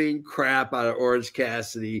living crap out of Orange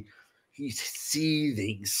Cassidy. He's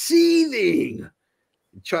seething.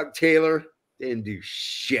 And Chuck Taylor didn't do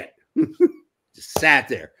shit. Just sat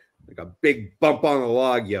there like a big bump on a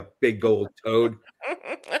log, you big gold toad.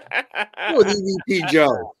 Oh, EVP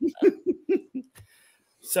Joe.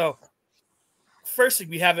 So, first thing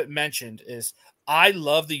we haven't mentioned is I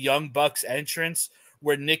love the Young Bucks entrance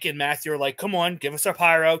where Nick and Matthew are like, "Come on, give us our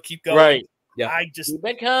pyro, keep going." Right. Yeah. I just Keep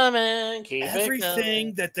it coming.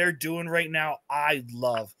 everything that they're doing right now, I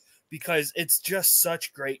love because it's just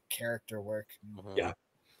such great character work. Yeah.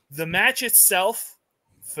 The match itself,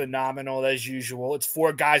 phenomenal as usual. It's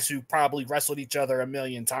 4 guys who probably wrestled each other a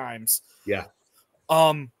million times. Yeah.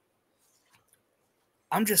 I'm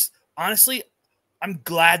just honestly, I'm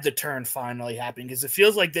glad the turn finally happened because it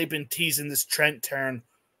feels like they've been teasing this Trent turn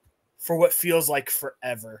for what feels like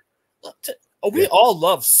forever. We all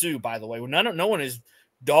love Sue, by the way. No one is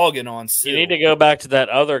dogging on Sue. You need to go back to that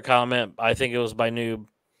other comment. I think it was by Noob.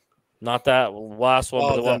 Not that last one,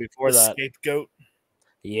 but the one before that. Scapegoat.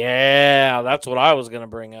 Yeah, that's what I was going to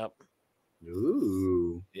bring up.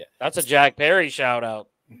 Ooh. Yeah, that's a Jack Perry shout out.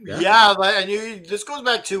 Yeah, and this goes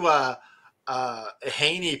back to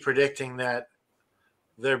Haney predicting that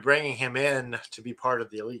they're bringing him in to be part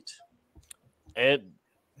of the Elite.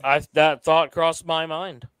 That thought crossed my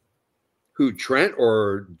mind. Who, Trent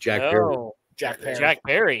or Jack Perry? Jack Perry. Jack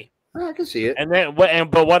Perry. I can see it. And then,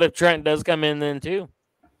 but what if Trent does come in then too?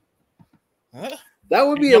 Huh? That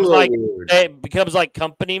would be a little like, weird. It becomes like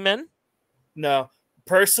company men. No,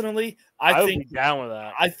 personally, I would think be down with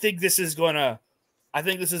that. I think this is gonna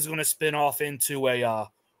spin off into a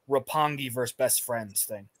Roppongi versus best friends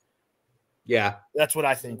thing. Yeah. That's what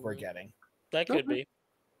I think we're getting. That could be.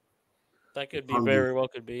 That could be Roppongi. very well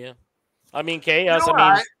could be. Yeah. I mean, chaos.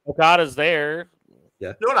 I mean, Okada's there.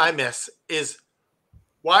 Yeah. You know what I miss is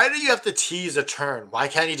why do you have to tease a turn? Why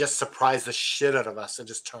can't he just surprise the shit out of us and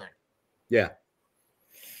just turn? Yeah.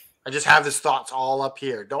 I just have his thoughts all up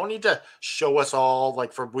here. Don't need to show us all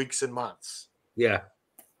like for weeks and months. Yeah.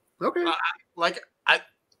 Okay.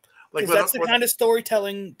 That's the kind of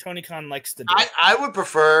storytelling Tony Khan likes to do. I would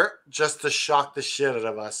prefer just to shock the shit out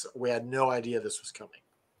of us. We had no idea this was coming.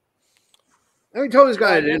 I mean, Tony's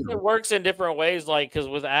got it in. It works in different ways, like because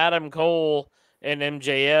with Adam Cole and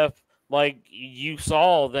MJF, like you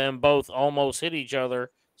saw them both almost hit each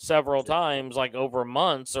other several times, like over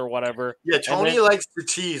months or whatever. Yeah, Tony likes to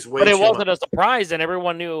tease way but it too wasn't much. a surprise, and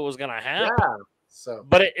everyone knew it was going to happen. Yeah. So,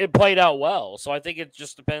 but it played out well. So I think it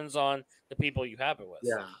just depends on the people you have it with.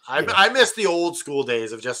 yeah, I miss the old school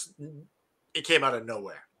days of just it came out of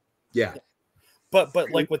nowhere. Yeah. But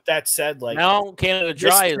like with that said, like Now Canada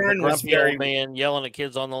Dry is the turn was grumpy very- old man yelling at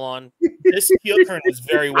kids on the lawn. this heel turn was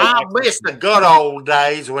very well. I miss the good old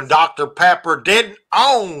days when Dr. Pepper didn't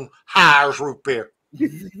own Hires Root Beer.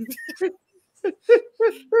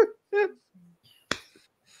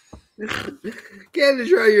 Canada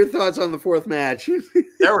Dry, your thoughts on the fourth match?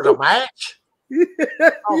 There was a match?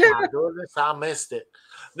 Oh, my goodness, I missed it.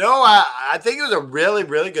 No, I think it was a really,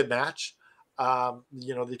 really good match.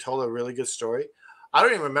 They told a really good story. I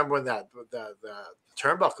don't even remember when the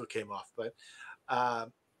turnbuckle came off, but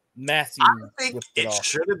Matthew. I think ripped it off.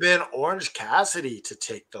 should have been Orange Cassidy to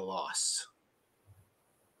take the loss.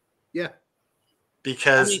 Yeah.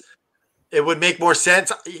 Because it would make more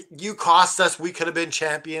sense. You cost us. We could have been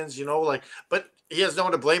champions, but he has no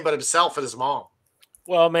one to blame but himself and his mom.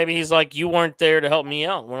 Well, maybe he's like, you weren't there to help me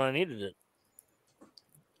out when I needed it.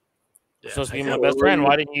 You're supposed to be my best friend.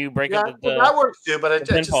 Why didn't you break up the that works too, but it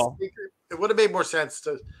it would have made more sense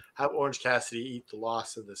to have Orange Cassidy eat the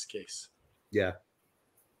loss in this case. Yeah.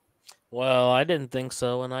 Well, I didn't think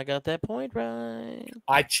so, and I got that point right.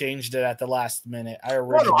 I changed it at the last minute. I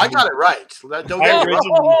No, I got it right. Don't get me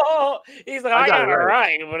wrong. He's like, I got it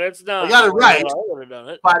right, but it's not. I got it right, I would have done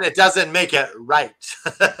it. but it doesn't make it right.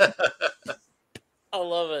 I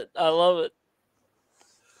love it. I love it.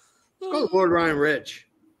 Let's go with Lord Ryan Rich.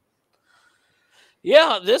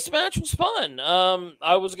 Yeah, this match was fun.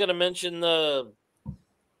 I was gonna mention the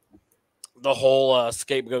whole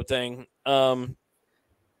scapegoat thing.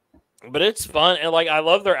 But it's fun, and like I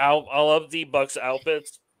love I love the Bucks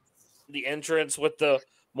outfits, the entrance with the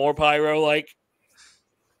more pyro. Like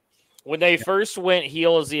when they first went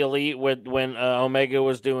heel as the Elite, when Omega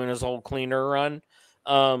was doing his whole cleaner run,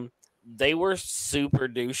 they were super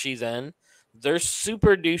douchey then. They're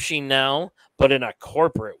super douchey now, but in a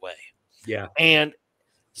corporate way. Yeah. And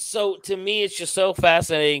so to me, it's just so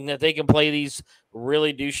fascinating that they can play these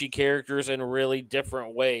really douchey characters in really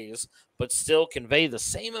different ways, but still convey the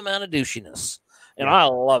same amount of douchiness. And I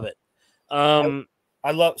love it.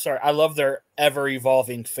 I love their ever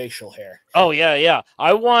evolving facial hair. Oh, yeah.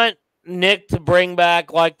 I want Nick to bring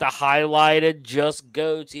back like the highlighted just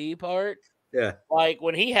goatee part. Yeah. Like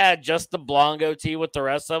when he had just the blonde goatee with the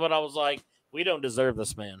rest of it, I was like, we don't deserve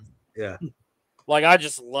this man. Yeah. Like I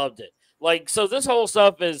just loved it. Like, so this whole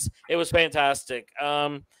stuff it was fantastic.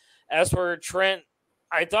 As for Trent,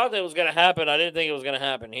 I thought that was going to happen. I didn't think it was going to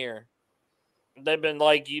happen here. They've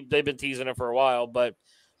been teasing it for a while, but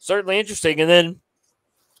certainly interesting. And then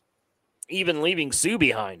even leaving Sue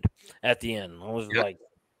behind at the end, I was like,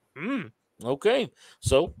 okay.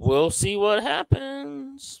 So we'll see what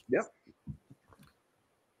happens. Yep.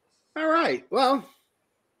 All right. Well,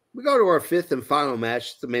 we go to our fifth and final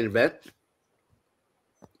match, the main event.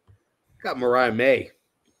 Got Mariah May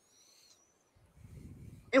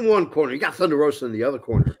in one corner. You got Thunder Rosa in the other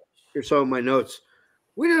corner. Here's some of my notes.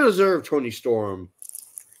 We didn't deserve Tony Storm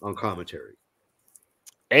on commentary.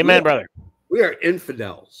 Amen, brother. We are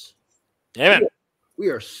infidels. Amen. We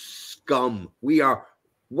are scum. We are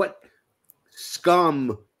what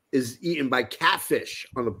scum is eaten by catfish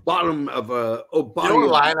on the bottom of a body. You know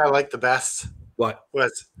what line I like the best? What?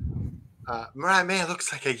 Was Mariah May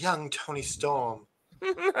looks like a young Tony Storm.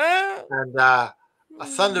 And a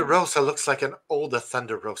Thunder Rosa looks like an older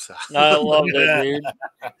Thunder Rosa. I love it, dude.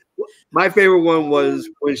 My favorite one was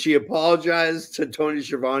when she apologized to Tony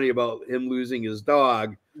Schiavone about him losing his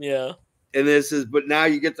dog. Yeah. And this is, but now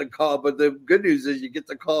you get to call, but the good news is you get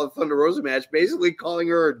to call a Thunder Rosa match, basically calling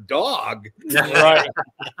her a dog. Right.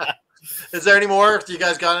 Is there any more? Do you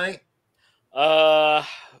guys got any?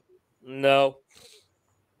 No.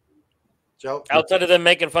 Joe? Outside of them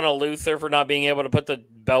making fun of Luther for not being able to put the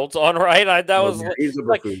belt on right, that was He's a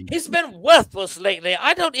like, buffoon. he's been worthless lately.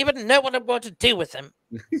 I don't even know what I'm going to do with him.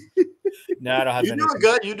 No, I don't have You anything. do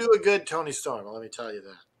good. You do a good Tony Storm. Let me tell you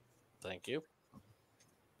that. Thank you.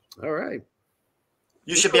 All right.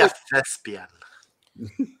 You should be a thespian.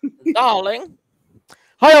 Darling,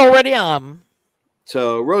 I already am.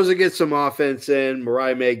 So Rosa gets some offense in.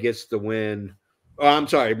 Mariah May gets the win. Oh, I'm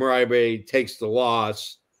sorry. Mariah May takes the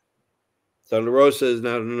loss. Thunder Rosa is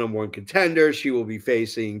now the number one contender. She will be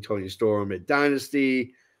facing Tony Storm at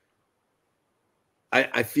Dynasty.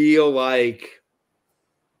 I feel like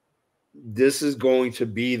this is going to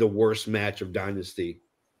be the worst match of Dynasty.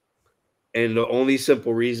 And the only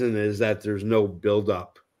simple reason is that there's no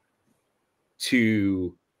buildup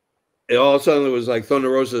to it. All of a sudden it was like Thunder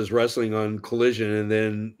Rosa is wrestling on Collision, and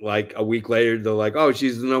then like a week later they're like, oh,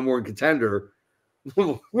 she's the number one contender.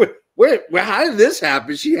 Wait, how did this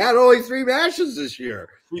happen? She had only 3 matches this year.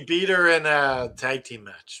 We beat her in a tag team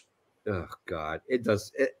match. Oh God, it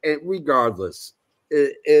does. Regardless,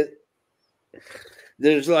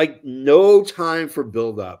 there's like no time for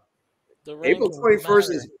build up. April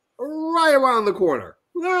 21st is right around the corner.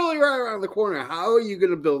 Literally right around the corner. How are you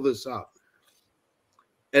going to build this up?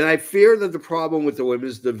 And I fear that the problem with the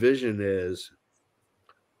women's division is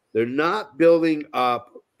they're not building up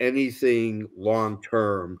anything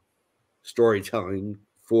long-term storytelling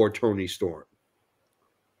for Toni Storm.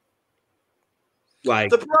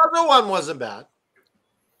 Like the brother one wasn't bad.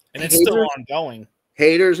 And it's still ongoing.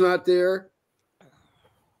 Hayter's not there.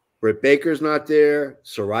 Britt Baker's not there.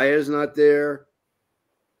 Soraya's not there.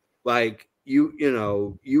 Like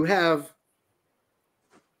you have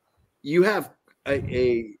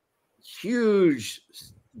a huge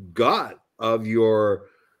gut of your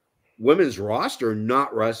women's roster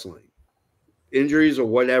not wrestling. Injuries or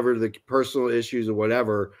whatever, the personal issues or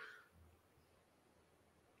whatever.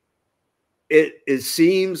 It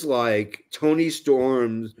seems like Toni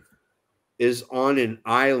Storm is on an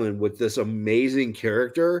island with this amazing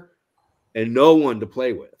character and no one to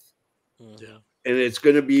play with. Yeah. And it's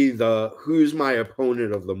going to be the who's my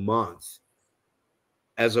opponent of the month,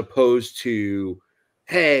 as opposed to,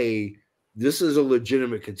 hey, this is a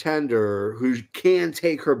legitimate contender who can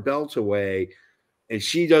take her belt away, and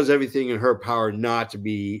she does everything in her power not to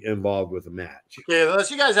be involved with a match. Okay, unless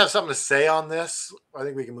you guys have something to say on this, I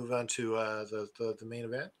think we can move on to the main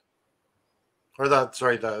event. Or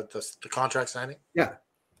the contract signing. Yeah.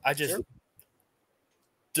 I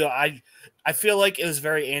feel like it was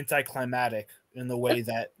very anticlimactic in the way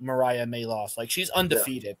that Mariah May lost. Like, she's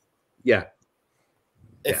undefeated. Yeah.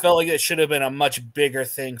 It felt like it should have been a much bigger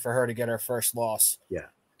thing for her to get her first loss. Yeah.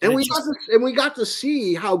 And we got to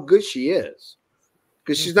see how good she is.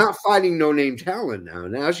 Because she's not fighting no-name talent now.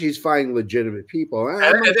 Now she's fighting legitimate people.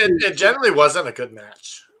 It generally wasn't a good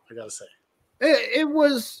match, I got to say. It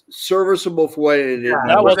was serviceable for what it is.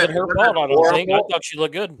 That wasn't her fault, I don't think. I thought she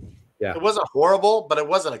looked good. Yeah. It wasn't horrible, but it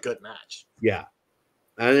wasn't a good match. Yeah.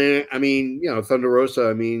 I mean, Thunder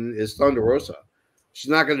Rosa, is Thunder Rosa. She's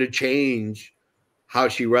not going to change how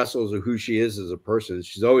she wrestles or who she is as a person.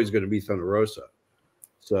 She's always going to be Thunder Rosa.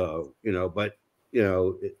 So,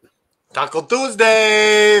 Taco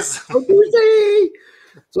Tuesdays. Taco Tuesday.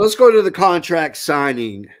 So let's go to the contract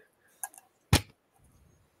signing.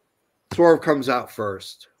 Swerve comes out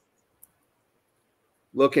first.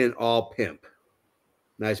 Looking all pimp.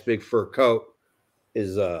 Nice big fur coat.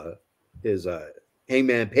 His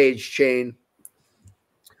Hangman Page chain.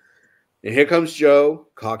 And here comes Joe,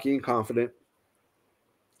 cocky and confident.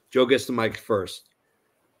 Joe gets the mic first.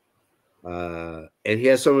 And he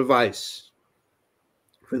has some advice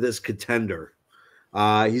for this contender.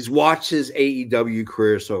 He's watched his AEW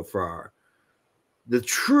career so far. The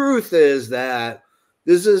truth is that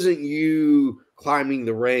this isn't you climbing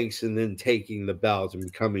the ranks and then taking the belt and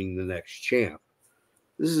becoming the next champ.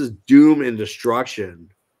 This is doom and destruction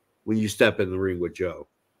when you step in the ring with Joe.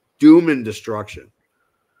 Doom and destruction.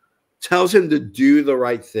 Tells him to do the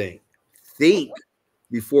right thing. Think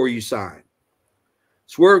before you sign.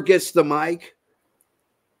 Swerve gets the mic.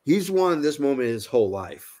 He's won this moment his whole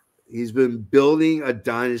life. He's been building a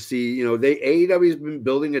dynasty. AEW has been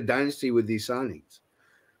building a dynasty with these signings.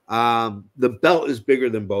 The belt is bigger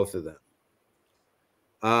than both of them.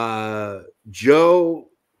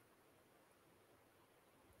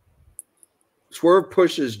 Swerve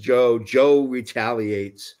pushes Joe. Joe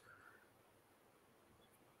retaliates.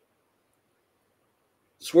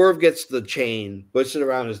 Swerve gets the chain, puts it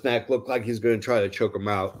around his neck, looked like he's going to try to choke him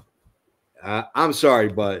out. I'm sorry,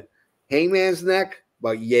 but Hangman's neck,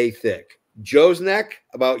 about yay thick. Joe's neck,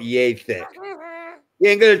 about yay thick. You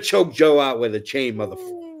ain't going to choke Joe out with a chain,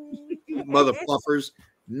 motherfuckers.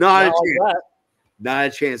 Not a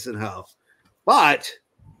chance in hell. But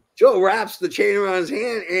Joe wraps the chain around his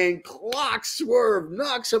hand and clocks Swerve,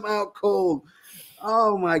 knocks him out cold.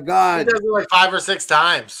 Oh, my God. He does it like 5 or 6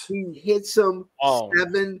 times. He hits him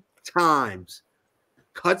 7 times.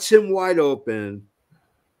 Cuts him wide open.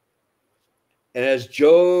 And as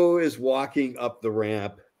Joe is walking up the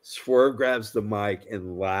ramp, Swerve grabs the mic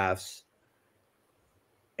and laughs.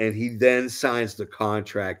 And he then signs the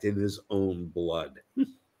contract in his own blood.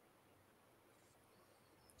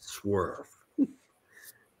 Swerve.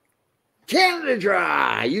 Canada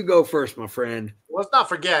Dry. You go first, my friend. Let's not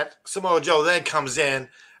forget, Samoa Joe then comes in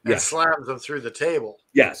and slams him through the table.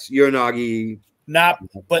 Yes, Uranagi. Not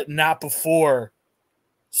before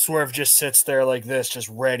Swerve just sits there like this, just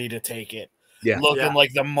ready to take it. Yeah. Looking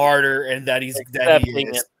like the martyr and that he is.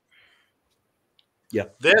 Yeah.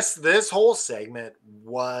 This whole segment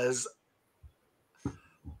was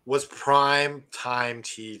prime time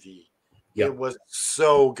TV. Yeah. It was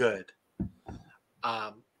so good.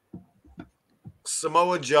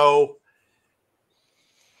 Samoa Joe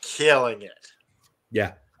killing it.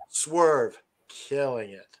 Yeah. Swerve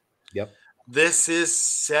killing it. Yep. This is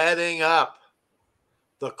setting up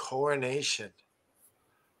the coronation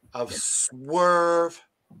of Swerve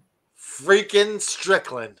freaking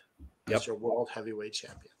Strickland as your world heavyweight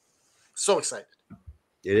champion. So excited.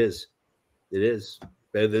 It is. It is.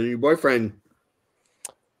 Better than your boyfriend.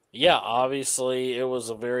 Yeah, obviously it was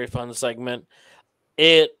a very fun segment.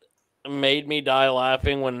 It made me die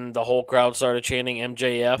laughing when the whole crowd started chanting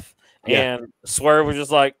MJF, and Swerve was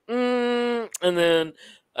just like, and then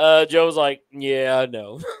Joe was like, yeah, I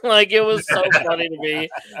know. Like, it was so funny to me.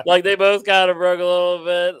 Like, they both kind of broke a little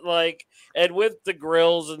bit. Like, and with the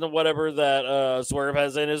grills and the whatever that Swerve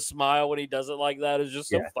has in his smile when he does it like that is just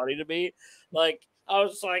so funny to me. Like, I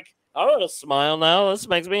was just like, I want to smile now. This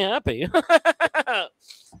makes me happy.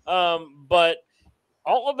 But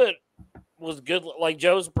all of it was good. Like,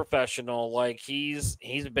 Joe's a professional. Like, he's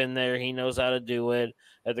been there. He knows how to do it.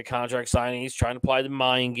 At the contract signing, he's trying to play the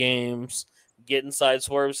mind games, get inside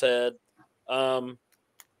Swerve's head.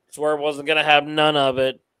 Swerve wasn't going to have none of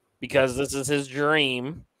it because this is his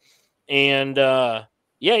dream. And,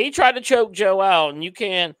 he tried to choke Joe out, and you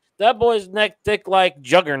can't. That boy's neck thick like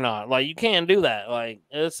Juggernaut. Like, you can't do that. Like,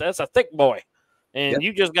 that's a thick boy. And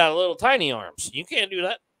you just got little tiny arms. You can't do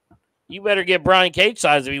that. You better get Brian Cage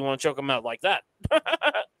size if you want to choke him out like that. But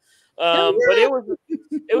it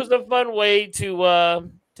was a fun way to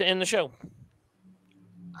end the show.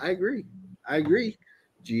 I agree.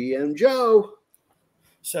 GM Joe.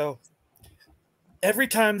 So every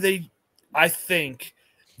time I think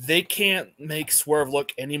they can't make Swerve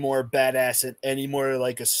look any more badass and any more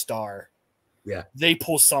like a star. Yeah. They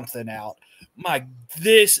pull something out.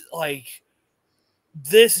 This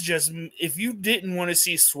just, if you didn't want to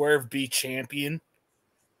see Swerve be champion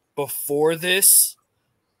before this,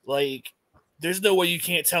 like, there's no way you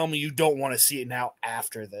can't tell me you don't want to see it now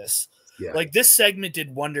after this. Yeah. Like, this segment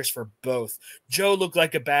did wonders for both. Joe looked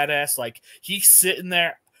like a badass. Like, he's sitting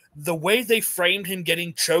there. The way they framed him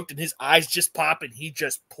getting choked and his eyes just pop and he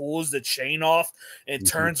just pulls the chain off and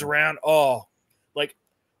turns around. Oh, like,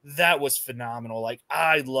 that was phenomenal. Like,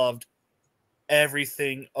 I loved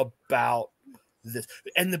everything about this.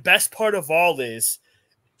 And the best part of all is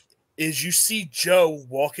you see Joe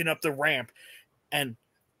walking up the ramp and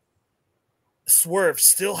Swerve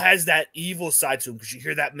still has that evil side to him because you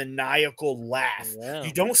hear that maniacal laugh. Yeah.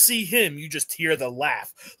 You don't see him, you just hear the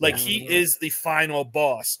laugh. Like, he is the final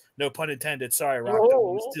boss. No pun intended. Sorry, Rock.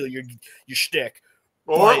 Don't steal your shtick.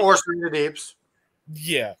 Or Swing the Deeps.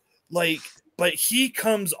 Yeah. Like, but he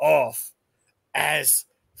comes off as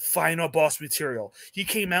final boss material. He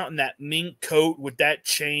came out in that mink coat with that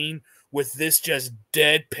chain with this just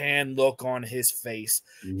deadpan look on his face.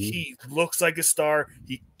 He looks like a star.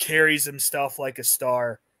 He carries himself like a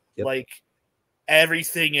star. Like,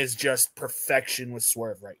 everything is just perfection with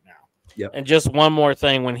Swerve right now. Yep. And just one more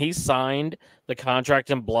thing. When he signed the contract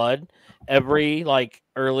in blood, every, like,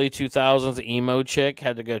 early 2000s emo chick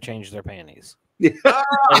had to go change their panties. He's got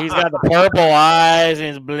the purple eyes and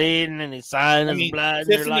he's bleeding and he's signing his blood.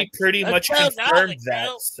 Tiffany like, pretty much confirmed that.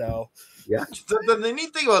 So, yeah. The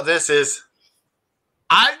neat thing about this is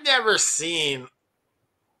I've never seen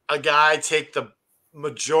a guy take the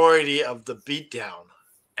majority of the beatdown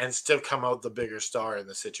and still come out the bigger star in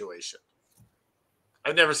the situation.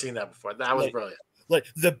 I've never seen that before. That was brilliant. Like,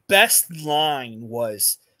 the best line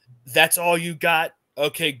was, "That's all you got?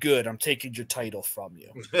 Okay, good. I'm taking your title from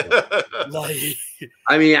you." Like,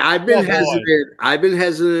 I mean, I've been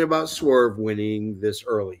hesitant about Swerve winning this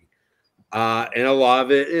early. And a lot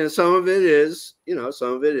of it, and some of it is,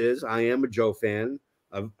 I am a Joe fan.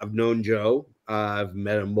 I've known Joe. I've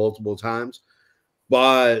met him multiple times.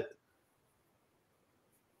 But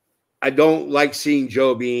I don't like seeing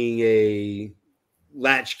Joe being a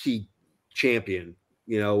latchkey champion,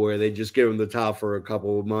 where they just give him the top for a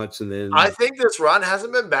couple of months and then. I think this run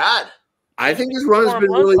hasn't been bad. I think this run has been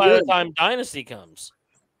really by good. The time Dynasty comes,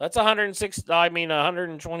 that's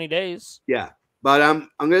 120 days. Yeah, but I'm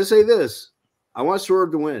going to say this: I want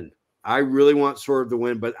Swerve to win. I really want Swerve to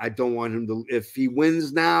win, but I don't want him to. If he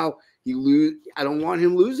wins now, I don't want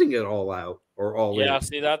him losing it all out or all in. Yeah,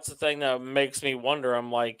 see, that's the thing that makes me wonder.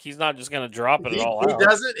 I'm like, he's not just going to drop it all out.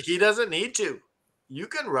 He doesn't need to. You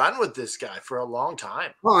can run with this guy for a long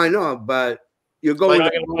time. Oh, I know, but you're going to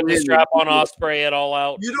put the strap on Ospreay at all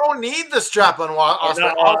out. You don't need the strap on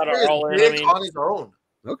Ospreay. Ospreay is big on his own.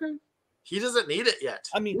 Okay. He doesn't need it yet.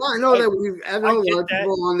 I mean, Well, I know that we've had a lot of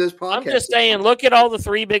people on this podcast. I'm just saying, look at all the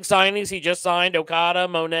 3 big signings he just signed: Okada,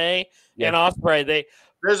 Monet, and Ospreay.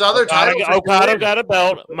 There's other titles. Okada got a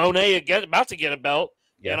belt. Monet about to get a belt,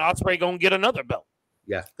 Yeah. and Ospreay going to get another belt.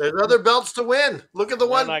 Yeah. There's other belts to win. Look at the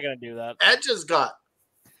one I'm not going to do that. Edge has got.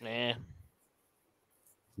 Nah.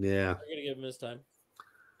 Yeah. We're going to give him his time.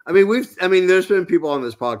 I mean, there's been people on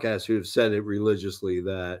this podcast who have said it religiously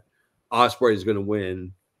that Ospreay is going to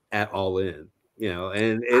win at All In, you know,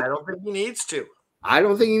 and I don't think he needs to. I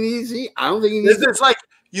don't think he needs. I don't think he needs. It's like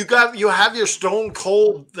you have your Stone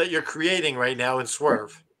Cold that you're creating right now in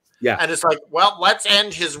Swerve. Yeah, and it's like, well, let's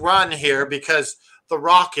end his run here because The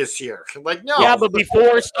Rock is here. Like, no. Yeah, but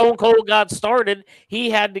before Stone Cold got started, he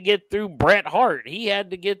had to get through Bret Hart. He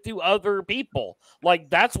had to get through other people.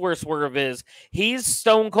 Like, that's where Swerve is. He's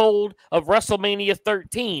Stone Cold of WrestleMania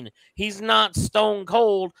 13. He's not Stone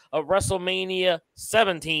Cold of WrestleMania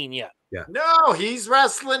 17 yet. Yeah. No, he's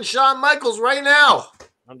wrestling Shawn Michaels right now.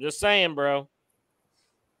 I'm just saying, bro.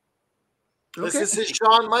 This is his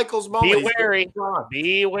Shawn Michaels moment. Be wary.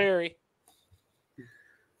 Be wary.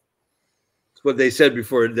 It's what they said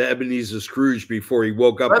before the Ebenezer Scrooge before he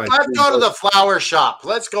woke up. Let's go to the flower shop.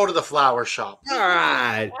 Let's go to the flower shop. All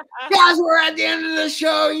right. Guys, we're at the end of the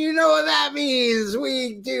show. You know what that means.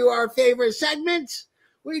 We do our favorite segments.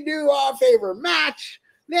 We do our favorite match.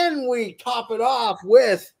 Then we top it off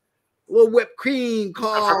with a little whipped cream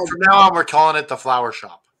called... From now on, we're calling it the flower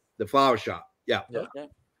shop. The flower shop. Yeah. Okay.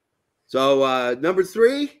 So number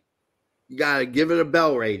 3, you got to give it a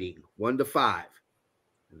bell rating, 1 to 5.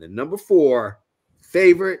 And then number 4,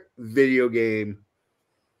 favorite video game.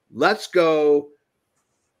 Let's go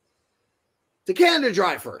to Canada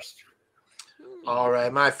Dry first. All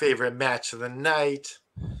right, my favorite match of the night.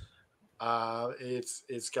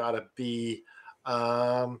 It's got to be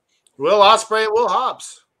Will Ospreay and Will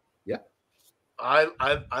Hobbs. Yeah,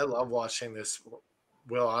 I love watching this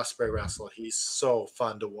Will Ospreay wrestle. He's so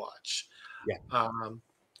fun to watch. Yeah.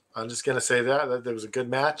 I'm just gonna say that there was a good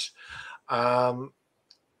match.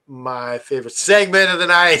 My favorite segment of the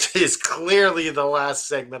night is clearly the last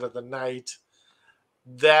segment of the night.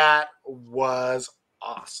 That was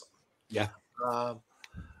awesome. Yeah.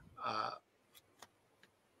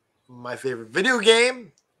 My favorite video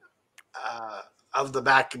game of the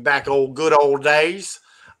back good old days.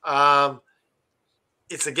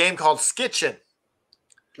 It's a game called Skitchin'.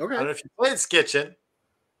 Okay. I don't know if you played Skitchin',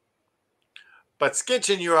 but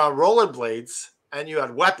Skitchin', you're on rollerblades and you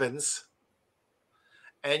had weapons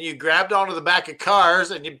and you grabbed onto the back of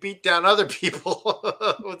cars and you beat down other people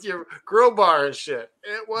with your crowbar and shit.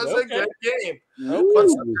 It was a good game. But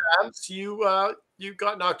sometimes you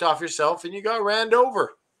got knocked off yourself and you got ran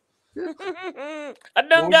over. I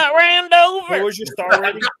done got ran over. What was your star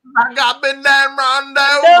rating? I got been done run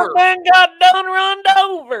over. Got done run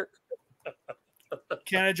over.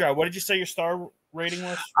 Canada Dry, what did you say your star rating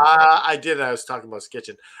was? I did. I was talking about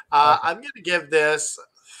Skitchin'. I'm going to give this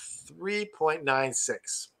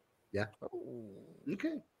 3.96. Yeah.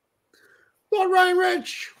 Okay. Lord Ryan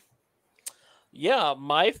Rich. Yeah,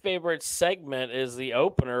 my favorite segment is the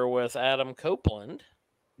opener with Adam Copeland.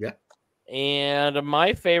 Yeah. And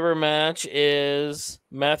my favorite match is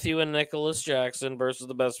Matthew and Nicholas Jackson versus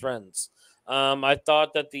the Best Friends. I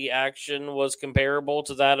thought that the action was comparable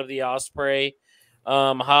to that of the Ospreay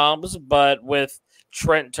Hobbs, but with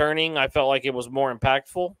Trent turning, I felt like it was more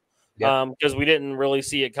impactful because we didn't really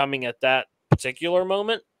see it coming at that particular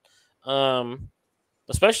moment,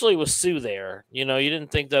 especially with Sue there. You know, you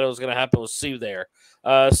didn't think that it was going to happen with Sue there.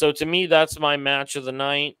 So to me, that's my match of the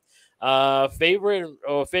night. Favorite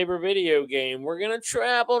video game. We're going to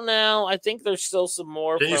travel now. I think there's still some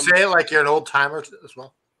more. Can you say it like you're an old timer as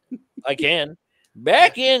well? I can.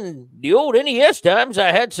 Back in the old NES times,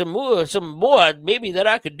 I had some more maybe that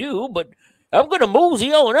I could do, but I'm going to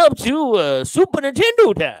mosey on up to Super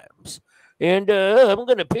Nintendo times. And I'm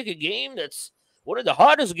going to pick a game that's one of the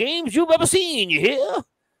hardest games you've ever seen, you hear?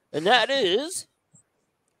 And that is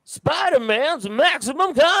Spider-Man's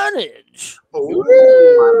Maximum Carnage.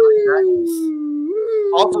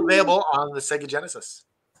 Also available on the Sega Genesis.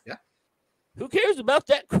 Yeah. Who cares about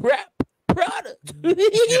that crap product?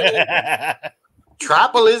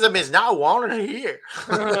 Tropicalism is not wanted here.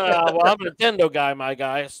 Well, I'm a Nintendo guy, my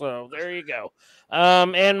guy, so there you go.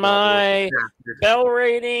 And my bell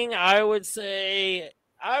rating, I would say,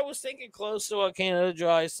 I was thinking close to what Canada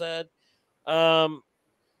Dry said. I'm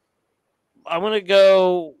going to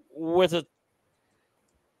go with a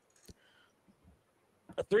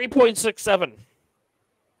 3.67.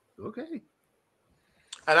 Okay.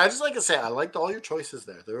 And I just like to say, I liked all your choices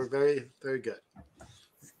there. They were very, very good.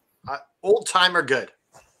 Old timer good.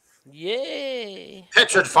 Yay!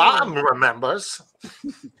 Pitchard Farm remembers.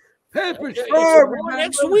 Pepperidge It's Farm on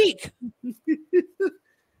next remember? week.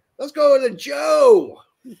 Let's go to Joe.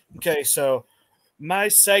 Okay, so my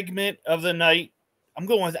segment of the night, I'm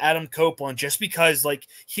going with Adam Copeland just because, like,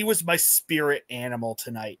 he was my spirit animal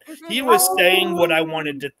tonight. He was saying what I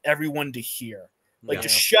wanted everyone to hear. Like, Yeah.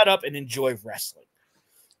 just shut up and enjoy wrestling.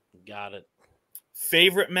 Got it.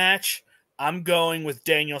 Favorite match, I'm going with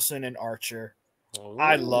Danielson and Archer.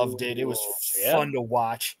 I loved it. It was fun to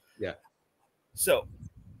watch. Yeah. So,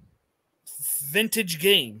 vintage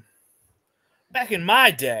game. Back in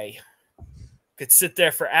my day, could sit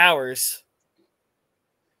there for hours,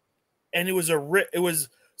 and it was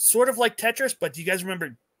sort of like Tetris. But do you guys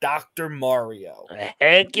remember Dr. Mario?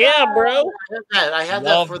 Heck yeah, bro! I had that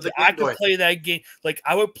Loved for the it. I Game Boy. could play that game. Like,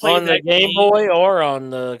 I would play On the that Game Boy or on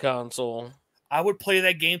the console. I would play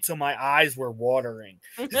that game till my eyes were watering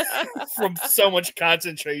from so much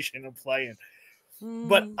concentration of playing.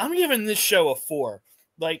 But I'm giving this show a 4.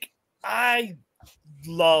 Like, I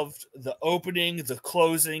loved the opening, the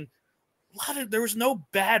closing. There was no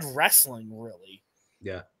bad wrestling, really.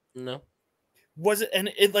 Yeah. No. Was it? And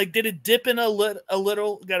it like did it dip in a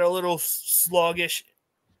little? Got a little sluggish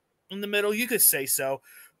in the middle. You could say so,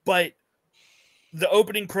 but the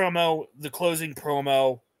opening promo, the closing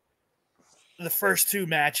promo, the first 2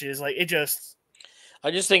 matches, like, it just.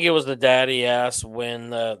 I just think it was the daddy ass win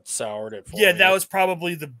that soured it for me. Yeah, that was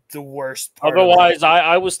probably the worst part. Otherwise,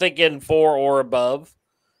 I was thinking 4 or above,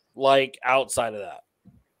 like outside of that.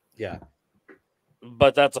 Yeah.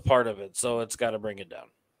 But that's a part of it, so it's got to bring it down.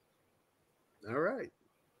 All right.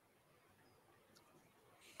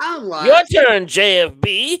 I'm like, Your turn,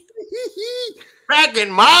 JFB. Back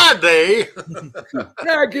in my day.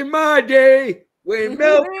 back in my day, when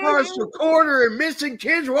milk carts were quarter and missing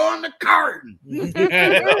kids were on the carton.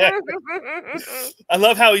 I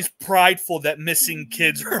love how he's prideful that missing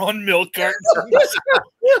kids are on milk cartons.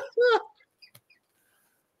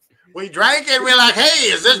 We drank it. We're like, hey,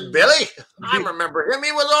 is this Billy? I remember him.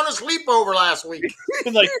 He was on a sleepover last week.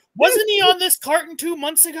 Like, wasn't he on this carton 2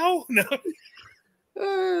 months ago? No.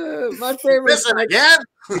 My favorite Missing again?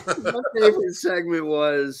 my favorite segment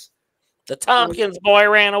was The Tompkins boy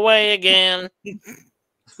ran away again. he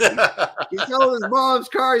told his mom's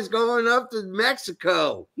car he's going up to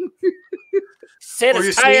Mexico. Sid Or you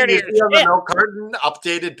is see, tired you of see your on the shit. milk carton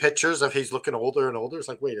updated pictures of he's looking older and older. It's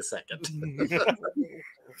like, wait a second.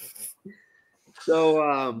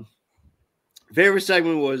 So favorite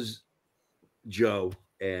segment was Joe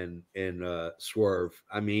and Swerve.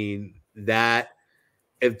 I mean, that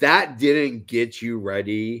if that didn't get you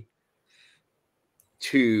ready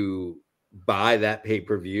to buy that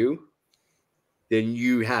pay-per-view, then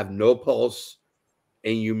you have no pulse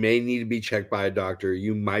and you may need to be checked by a doctor.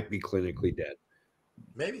 You might be clinically dead.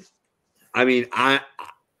 Maybe. I mean, I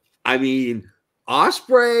mean,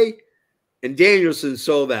 Ospreay and Danielson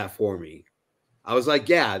sold that for me. I was like,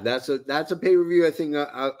 yeah, that's a pay-per-view. I think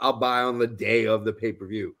I'll buy on the day of the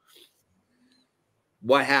pay-per-view.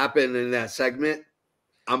 What happened in that segment?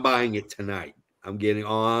 I'm buying it tonight. I'm getting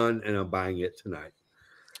on and I'm buying it tonight.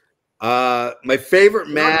 My favorite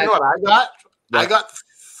match. You know what I got? What? I got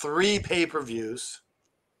 3 pay-per-views.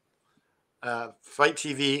 Fight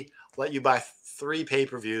TV let you buy 3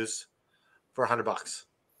 pay-per-views for $100.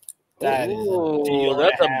 That is a Ooh, deal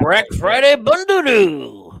that's to a have Black right Friday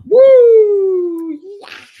bundle. Woo! Yeah.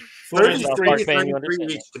 What are the South three, Park fan, you 33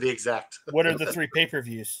 understand each to be exact. what are the 3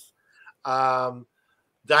 pay-per-views?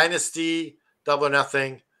 Dynasty, Double or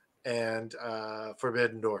Nothing, and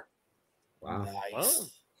Forbidden Door. Wow. Nice. Wow.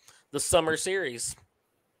 The summer series.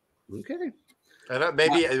 Okay. And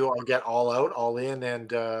maybe I'll get All Out, All In,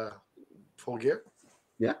 and Full Gear.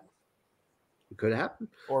 It could happen.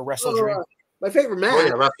 Or Wrestle Dream. My favorite match. Oh,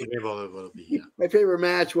 yeah, Wrestle Dream will be, yeah. My favorite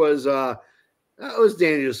match was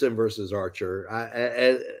Danielson versus Archer.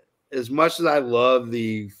 As much as I love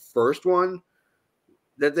the first one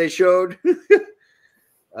that they showed,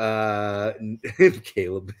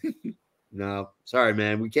 Caleb. No, sorry,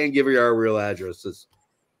 man. We can't give you our real addresses.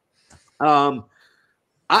 Better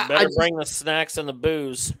I bring the snacks and the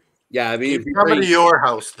booze. yeah, I mean, if Keep you coming bring to your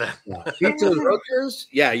house then. pizza and hookers,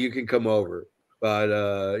 yeah, you can come over. But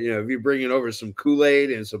if you're bringing over some Kool-Aid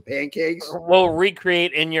and some pancakes, We'll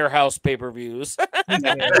recreate in your house pay-per-views.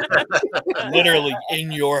 Literally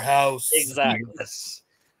in your house. Exactly. yes.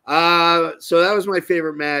 So that was my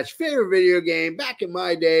favorite match. Favorite video game back in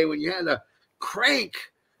my day when you had to crank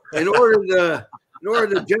in order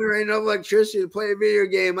to generate enough electricity to play a video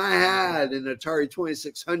game. I had an Atari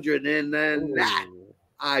 2600, and then that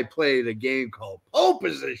I played a game called Pole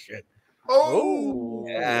Position. Oh,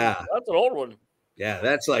 Yeah. That's an old one. Yeah,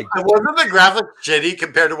 that's like. Wasn't the graphics shitty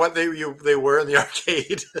compared to what they were in the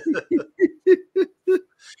arcade?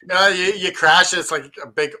 You crash, it's like a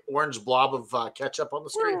big orange blob of ketchup on the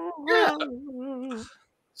screen. Yeah.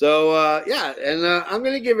 So and I'm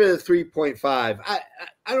gonna give it a 3.5. I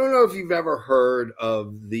don't know if you've ever heard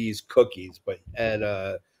of these cookies, but at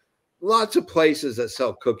lots of places that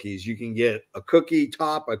sell cookies, you can get a cookie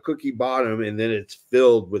top, a cookie bottom, and then it's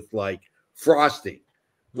filled with like frosting.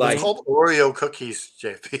 Like it's called Oreo cookies,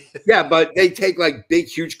 JP. Yeah, but they take like big,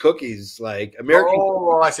 huge cookies, like American.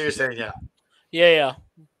 Oh, I see what you're saying. Yeah. Yeah.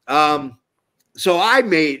 So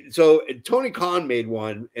Tony Khan made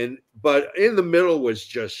one, but in the middle was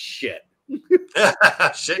just shit.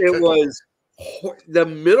 It was the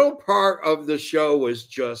middle part of the show was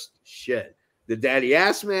just shit. The daddy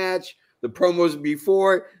ass match, the promos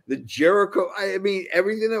before, the Jericho. I mean,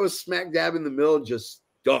 everything that was smack dab in the middle just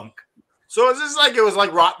stunk. So is this like it was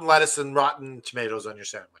like rotten lettuce and rotten tomatoes on your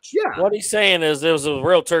sandwich? Yeah. What he's saying is it was a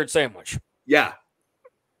real turd sandwich. Yeah.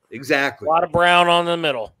 Exactly. A lot of brown on the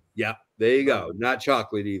middle. Yeah. There you go. Not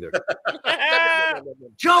chocolate either.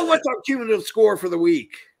 Joe, what's our cumulative score for the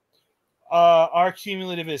week? Our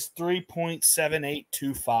cumulative is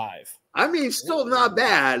 3.7825. I mean, still not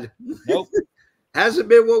bad. Nope. Hasn't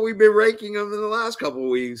been what we've been ranking them in the last couple of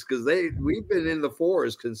weeks because we've been in the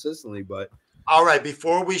fours consistently. But all right,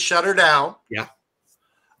 before we shut her down,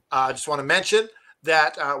 I just want to mention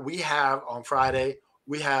that we have on Friday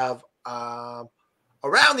around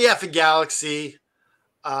the effing galaxy.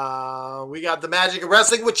 We got the Magic of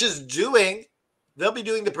Wrestling, which is they'll be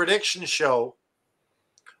doing the prediction show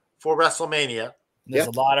for WrestleMania. There's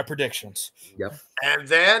a lot of predictions. Yep. And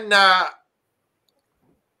then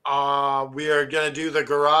we are going to do the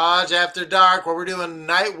Garage After Dark, where we're doing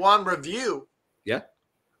night one review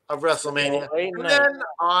of WrestleMania. And then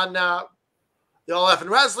on the All Effing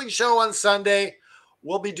Wrestling show on Sunday,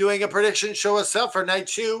 we'll be doing a prediction show itself for night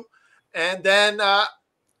two. And then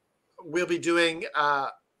we'll be doing a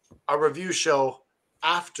review show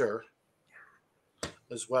after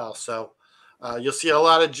as well. So you'll see a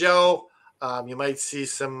lot of Joe. You might see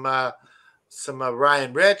some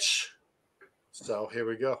Ryan Rich. So here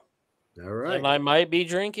we go. All right. And I might be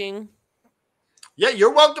drinking. Yeah,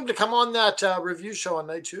 you're welcome to come on that review show on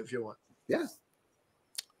night two if you want. Yeah.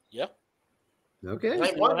 Yep. Okay.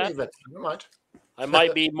 Night one even. Never mind. I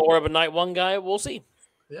might be more of a night one guy. We'll see.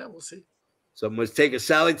 Yeah, we'll see. Someone's taking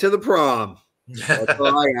Sally to the prom. That's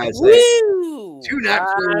all I gotta say. Woo! Two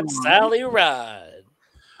nights for Ride, Sally ride.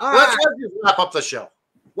 Let's just wrap up the show.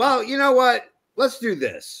 Well, you know what? Let's do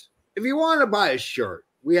this. If you want to buy a shirt,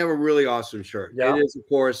 we have a really awesome shirt. Yeah. It is, of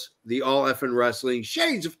course, the All Effing Wrestling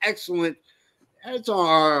Shades of Excellent. It's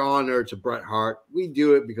our honor to Bret Hart. We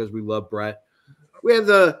do it because we love Bret. We have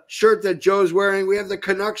the shirt that Joe's wearing. We have the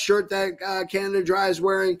Canucks shirt that Canada Dry is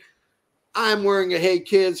wearing. I'm wearing a Hey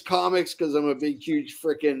Kids comics because I'm a big, huge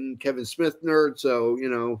freaking Kevin Smith nerd. So,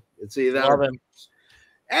 it's either that. Love him.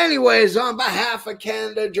 Anyways, on behalf of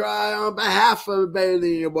Canada Dry, on behalf of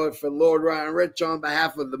Bailey, your boyfriend, Lord Ryan Rich, on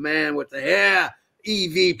behalf of the man with the hair,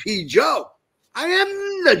 EVP Joe, I am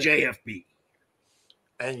the JFB.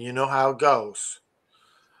 And you know how it goes.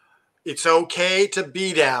 It's okay to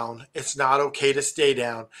be down. It's not okay to stay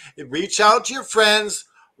down. Reach out to your friends.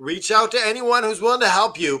 Reach out to anyone who's willing to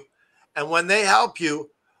help you. And when they help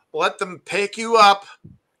you, let them pick you up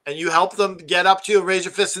and you help them get up to you, raise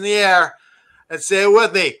your fist in the air and say it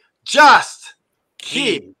with me. Just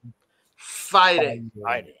keep fighting.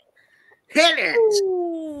 Hit it.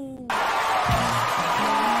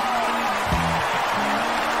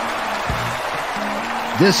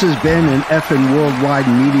 This has been an effing worldwide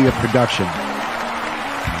media production.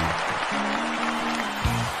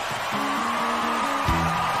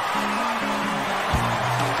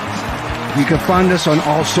 You can find us on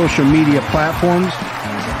all social media platforms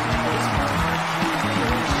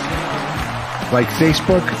like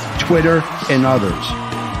Facebook, Twitter, and others.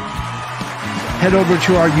 Head over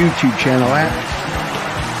to our YouTube channel at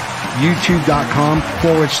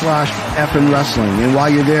youtube.com/effing wrestling. And while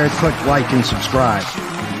you're there, click like and subscribe.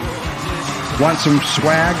 Want some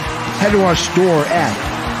swag? Head to our store at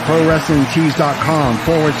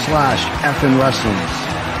prowrestlingtees.com/effing wrestling.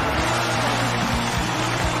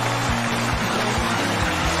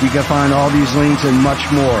 You can find all these links and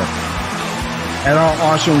much more at our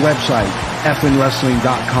awesome website,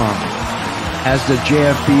 effingwrestling.com. As the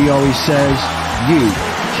JFB always says, you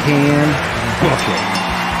can book it.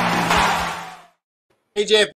 Hey, JFB.